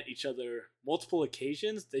girl met each other multiple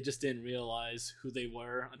occasions. They just didn't realize who they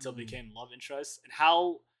were until they became love interests. And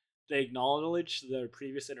how they acknowledged their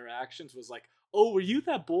previous interactions was like, oh, were you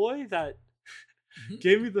that boy that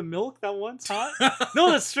gave me the milk that one time?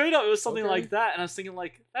 No, that's straight up. It was something like that. And I was thinking,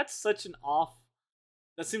 like, that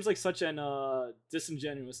seems like such an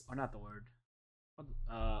disingenuous, or not the word,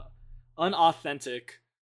 unauthentic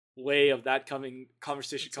way of that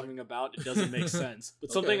conversation coming about. It doesn't make sense.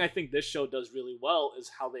 But something I think this show does really well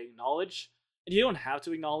is how they acknowledge, and you don't have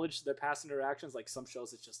to acknowledge their past interactions. Like some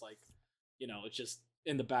shows, it's just like, it's just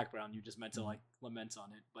in the background. You just meant to like lament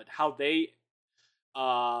on it. But how they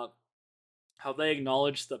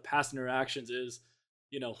acknowledge the past interactions is,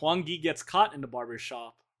 Hwang-gi gets caught in the barber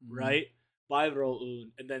shop, right? By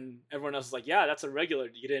Ro-eun, and then everyone else is like, yeah, that's a regular.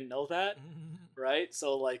 You didn't know that, right?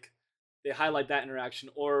 So like, they highlight that interaction.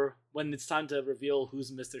 Or when it's time to reveal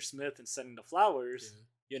who's Mr. Smith and sending the flowers,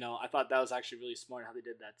 I thought that was actually really smart how they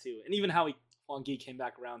did that too. And even how Hwang-gi came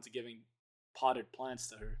back around to giving potted plants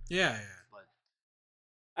to her. Yeah. But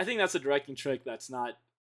I think that's a directing trick that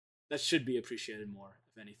should be appreciated more.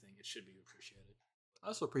 If anything, it should be appreciated. I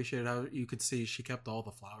also appreciated how you could see she kept all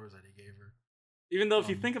the flowers that he gave her. Even though if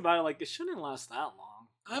you think about it, like, it shouldn't last that long.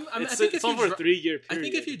 I think it's over a 3-year period. I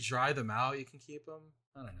think if you dry them out, you can keep them.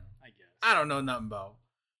 I don't know. I guess. I don't know nothing about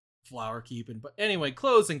flower keeping. But anyway,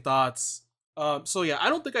 closing thoughts. So yeah, I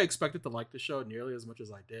don't think I expected to like the show nearly as much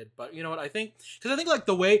as I did. But you know what? I think like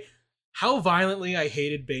the way how violently I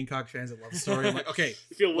hated Bangkok Transit Love Story. I'm like, okay,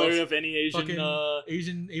 you feel wary of any Asian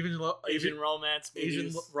romance movies.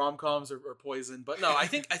 Asian rom-coms or poison. But no, I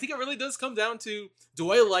think it really does come down to,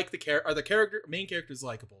 do I like are the main characters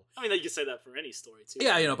likable? I mean, you can say that for any story too.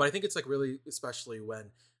 Yeah, but I think it's like really, especially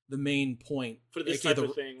when the main point for this type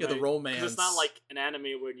of thing, right? The romance. 'Cause it's not like an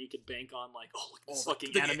anime where you could bank on like, oh, look at this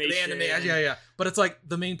fucking animation. The anime, yeah. But it's like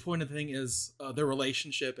the main point of the thing is their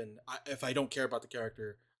relationship, and if I don't care about the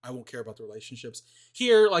character, I won't care about the relationships.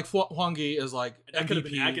 Here, like Hwangi is like that could have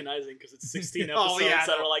been agonizing because it's 16 episodes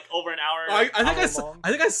that were like over an hour. I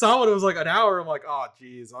think I saw when it was like an hour. I'm like, oh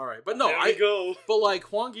geez, all right. But no, there we go. But like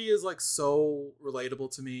Hwangi is like so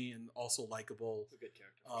relatable to me and also likable. It's a good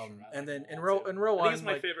character. For sure. And then in Rowan, I think it's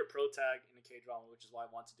my favorite pro tag in a K drama, which is why I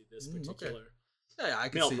want to do this particular. Okay. Yeah, I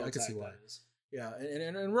can see why. Yeah,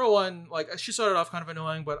 and in Rowan, like she started off kind of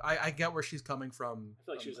annoying, but I get where she's coming from. I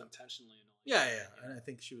feel like she was intentionally annoying. Yeah, and I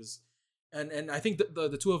think she was, and I think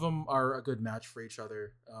the two of them are a good match for each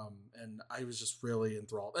other. And I was just really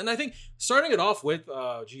enthralled. And I think starting it off with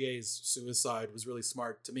GA's suicide was really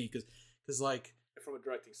smart to me because like from a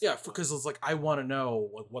directing standpoint. Yeah, because it's like I want to know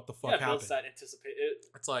like what the fuck happened. That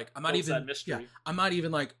it's like I'm not even mystery. Yeah, I'm not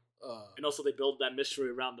even like. And also they build that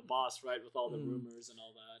mystery around the boss, right, with all the rumors and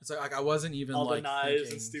all that. It's like I wasn't even all like the knives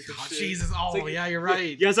thinking, and stupid shit. Jesus, yeah, you're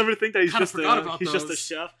right. You guys ever think that he's just just a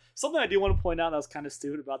chef? Something I do want to point out that was kind of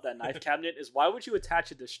stupid about that knife cabinet is why would you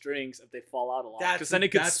attach it to strings if they fall out a lot? Because then it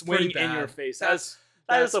could swing in your face.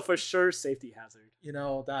 That is a for sure safety hazard. You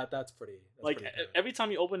know that's pretty. Like every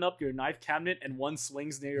time you open up your knife cabinet and one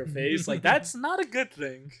swings near your face, like that's not a good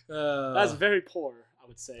thing. That's very poor. I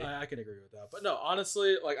would say I can agree with that, but no,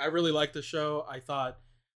 honestly, like I really liked the show. I thought,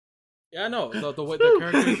 the way the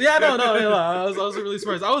characters, I was really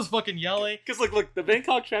surprised. I was fucking yelling because look, the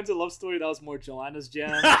Bangkok Transit love story that was more Joanna's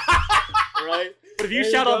jam, right? But if you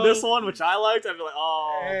shout out this one, which I liked, I'd be like,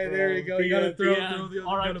 oh, hey, bro, there you go. You gotta throw the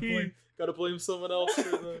R.I.P. Gotta blame someone else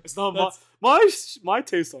for the. It's not my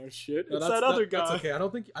tastes aren't shit. It's that other guy. That's okay. I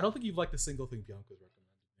don't think you've liked a single thing Bianca's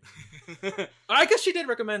recommended. I guess she did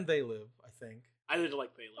recommend They Live. I think. I did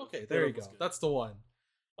like They Live. Okay, there you go. That's the one.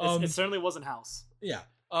 It certainly wasn't House. Yeah.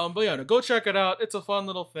 But yeah, no, go check it out. It's a fun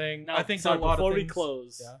little thing. Now, I think a lot of things.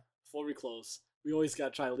 Before we close, we always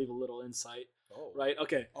gotta try to leave a little insight. Oh. Right?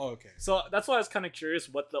 Okay. Oh, okay. So that's why I was kind of curious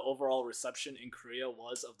what the overall reception in Korea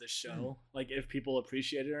was of this show. Like if people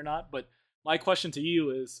appreciate it or not. But my question to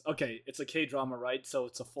you is, okay, it's a K-drama, right? So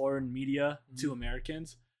it's a foreign media to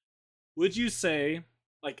Americans. Would you say,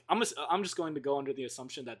 like, I'm just going to go under the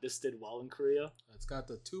assumption that this did well in Korea. It's got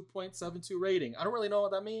the 2.72 rating. I don't really know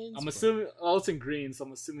what that means. I'm assuming, it's in green, so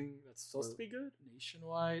I'm assuming that's supposed to be good.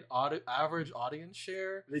 Nationwide average audience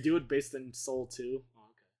share. They do it based in Seoul too.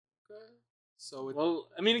 Oh, okay. So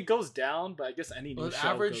it goes down, but I guess any new show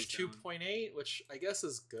average 2.8, which I guess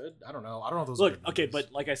is good. I don't know. If those look okay,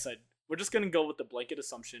 but like I said, we're just gonna go with the blanket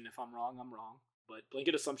assumption. If I'm wrong, I'm wrong. But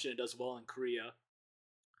blanket assumption, it does well in Korea.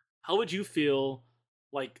 How would you feel,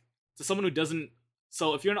 like, to someone who doesn't?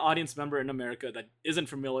 So, if you're an audience member in America that isn't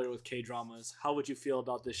familiar with K-dramas, how would you feel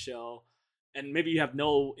about this show? And maybe you have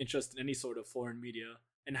no interest in any sort of foreign media.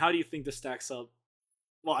 And how do you think this stacks up?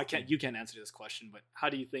 Well, you can't answer this question, but how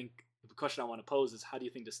do you think? The question I want to pose is, how do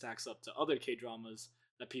you think this stacks up to other K-dramas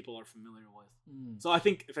that people are familiar with? So I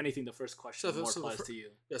think, if anything, the first question applies to you.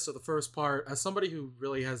 Yeah, so the first part, as somebody who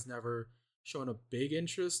really has never shown a big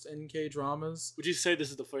interest in K-dramas. Would you say this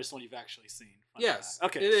is the first one you've actually seen? Yes.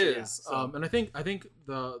 Okay. It is. Yeah, so. And I think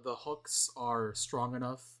the hooks are strong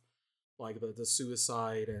enough, like the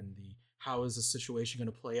suicide and the how is the situation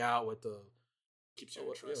going to play out with the keeps your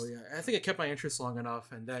interest. Yeah, I think it kept my interest long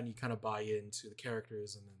enough, and then you kind of buy into the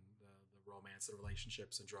characters and then the romance and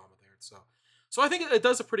relationships and drama there. So I think it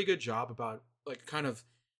does a pretty good job about like kind of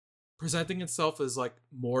presenting itself as like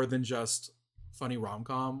more than just funny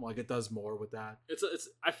rom-com. Like it does more with that. It's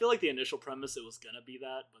I feel like the initial premise it was gonna be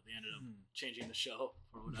that, but they ended up changing the show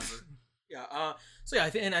or whatever. Yeah. So yeah,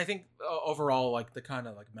 I think overall like the kind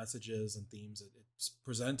of like messages and themes it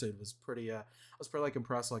presented was pretty. I was pretty like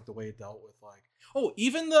impressed like the way it dealt with like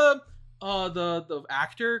even the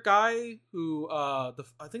actor guy who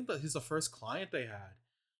I think that he's the first client they had.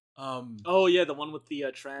 The one with the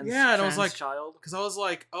trans and trans I was like child, because I was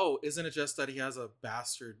like, isn't it just that he has a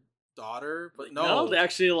bastard daughter? But no, they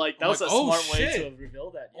actually like that was a smart way to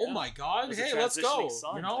reveal that. Yeah. Oh my god! Hey, let's go!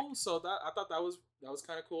 Son, so that I thought that was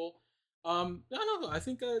kind of cool. No, I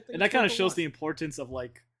think and that kind of shows the importance of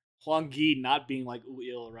like Hwang Gi not being like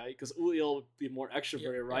Woo-il, right? Because Woo-il would be more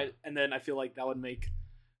extroverted, right? Yeah. And then I feel like that would make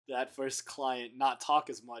that first client not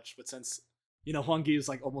talk as much. But since Hwang Gi is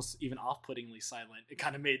like almost even off-puttingly silent, it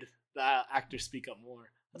kind of made the actor speak up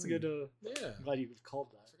more. That's a good. I'm glad you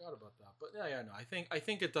called that. I forgot about that, but no. I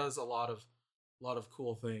think it does a lot of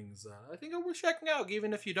cool things. I think it worth checking out,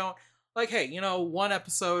 even if you don't like. Hey, one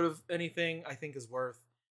episode of anything I think is worth.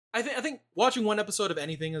 I think watching one episode of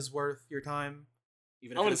anything is worth your time.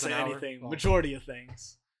 Even I wouldn't say anything. Well, majority of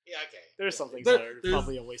things. Yeah, okay. There's some things that are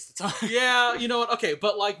probably a waste of time. Yeah, you know what? Okay,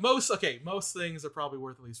 but like most things are probably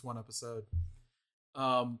worth at least one episode.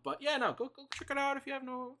 But yeah, no, go check it out if you have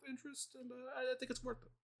no interest, and I think it's worth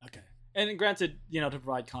it. Okay. And granted, to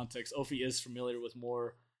provide context, Ophi is familiar with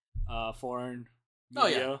more foreign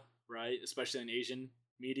media, right? Especially in Asian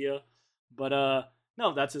media. But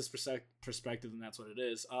no, that's his perspective, and that's what it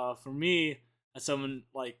is. For me, as someone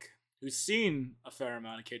who's seen a fair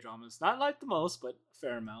amount of K-dramas, not like the most, but a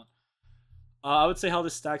fair amount, I would say how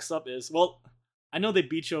this stacks up is, well, I know they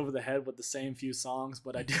beat you over the head with the same few songs,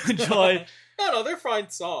 but I do enjoy. No, they're fine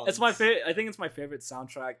songs. It's my favorite. I think it's my favorite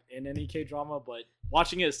soundtrack in any K-drama. But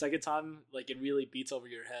watching it a second time, it really beats over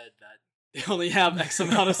your head that they only have X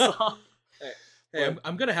amount of songs. Hey,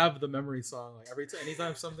 I'm gonna have the memory song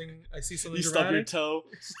anytime I see something you dramatic. Stub your toe.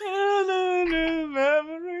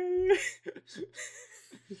 Memory.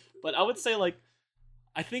 But I would say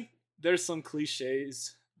I think there's some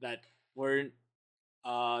cliches that weren't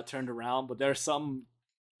turned around, but there are some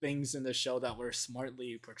things in the show that were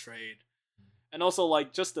smartly portrayed. And also,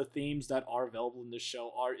 just the themes that are available in this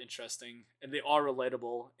show are interesting, and they are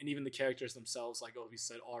relatable, and even the characters themselves, like Ovi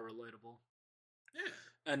said, are relatable.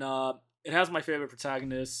 Yeah. And it has my favorite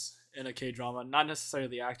protagonist in a K-drama, not necessarily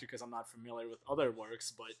the actor, because I'm not familiar with other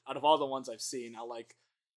works, but out of all the ones I've seen, I like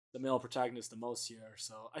the male protagonist the most here.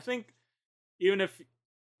 So I think even if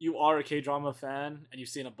you are a K-drama fan and you've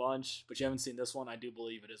seen a bunch, but you haven't seen this one, I do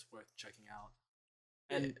believe it is worth checking out.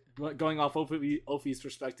 And going off Ophi's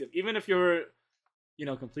perspective, even if you're,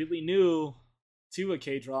 completely new to a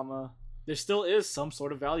K-drama, there still is some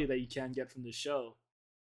sort of value that you can get from this show.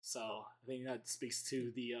 So I think that speaks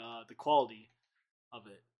to the quality of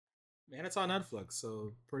it. Man, it's on Netflix,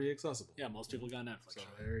 so pretty accessible. Yeah, most people got Netflix. So,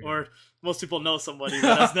 or most people know somebody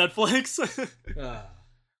that has Netflix.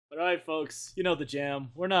 But alright, folks, you know the jam.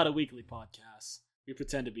 We're not a weekly podcast. We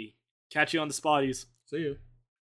pretend to be. Catch you on the Spotties. See you.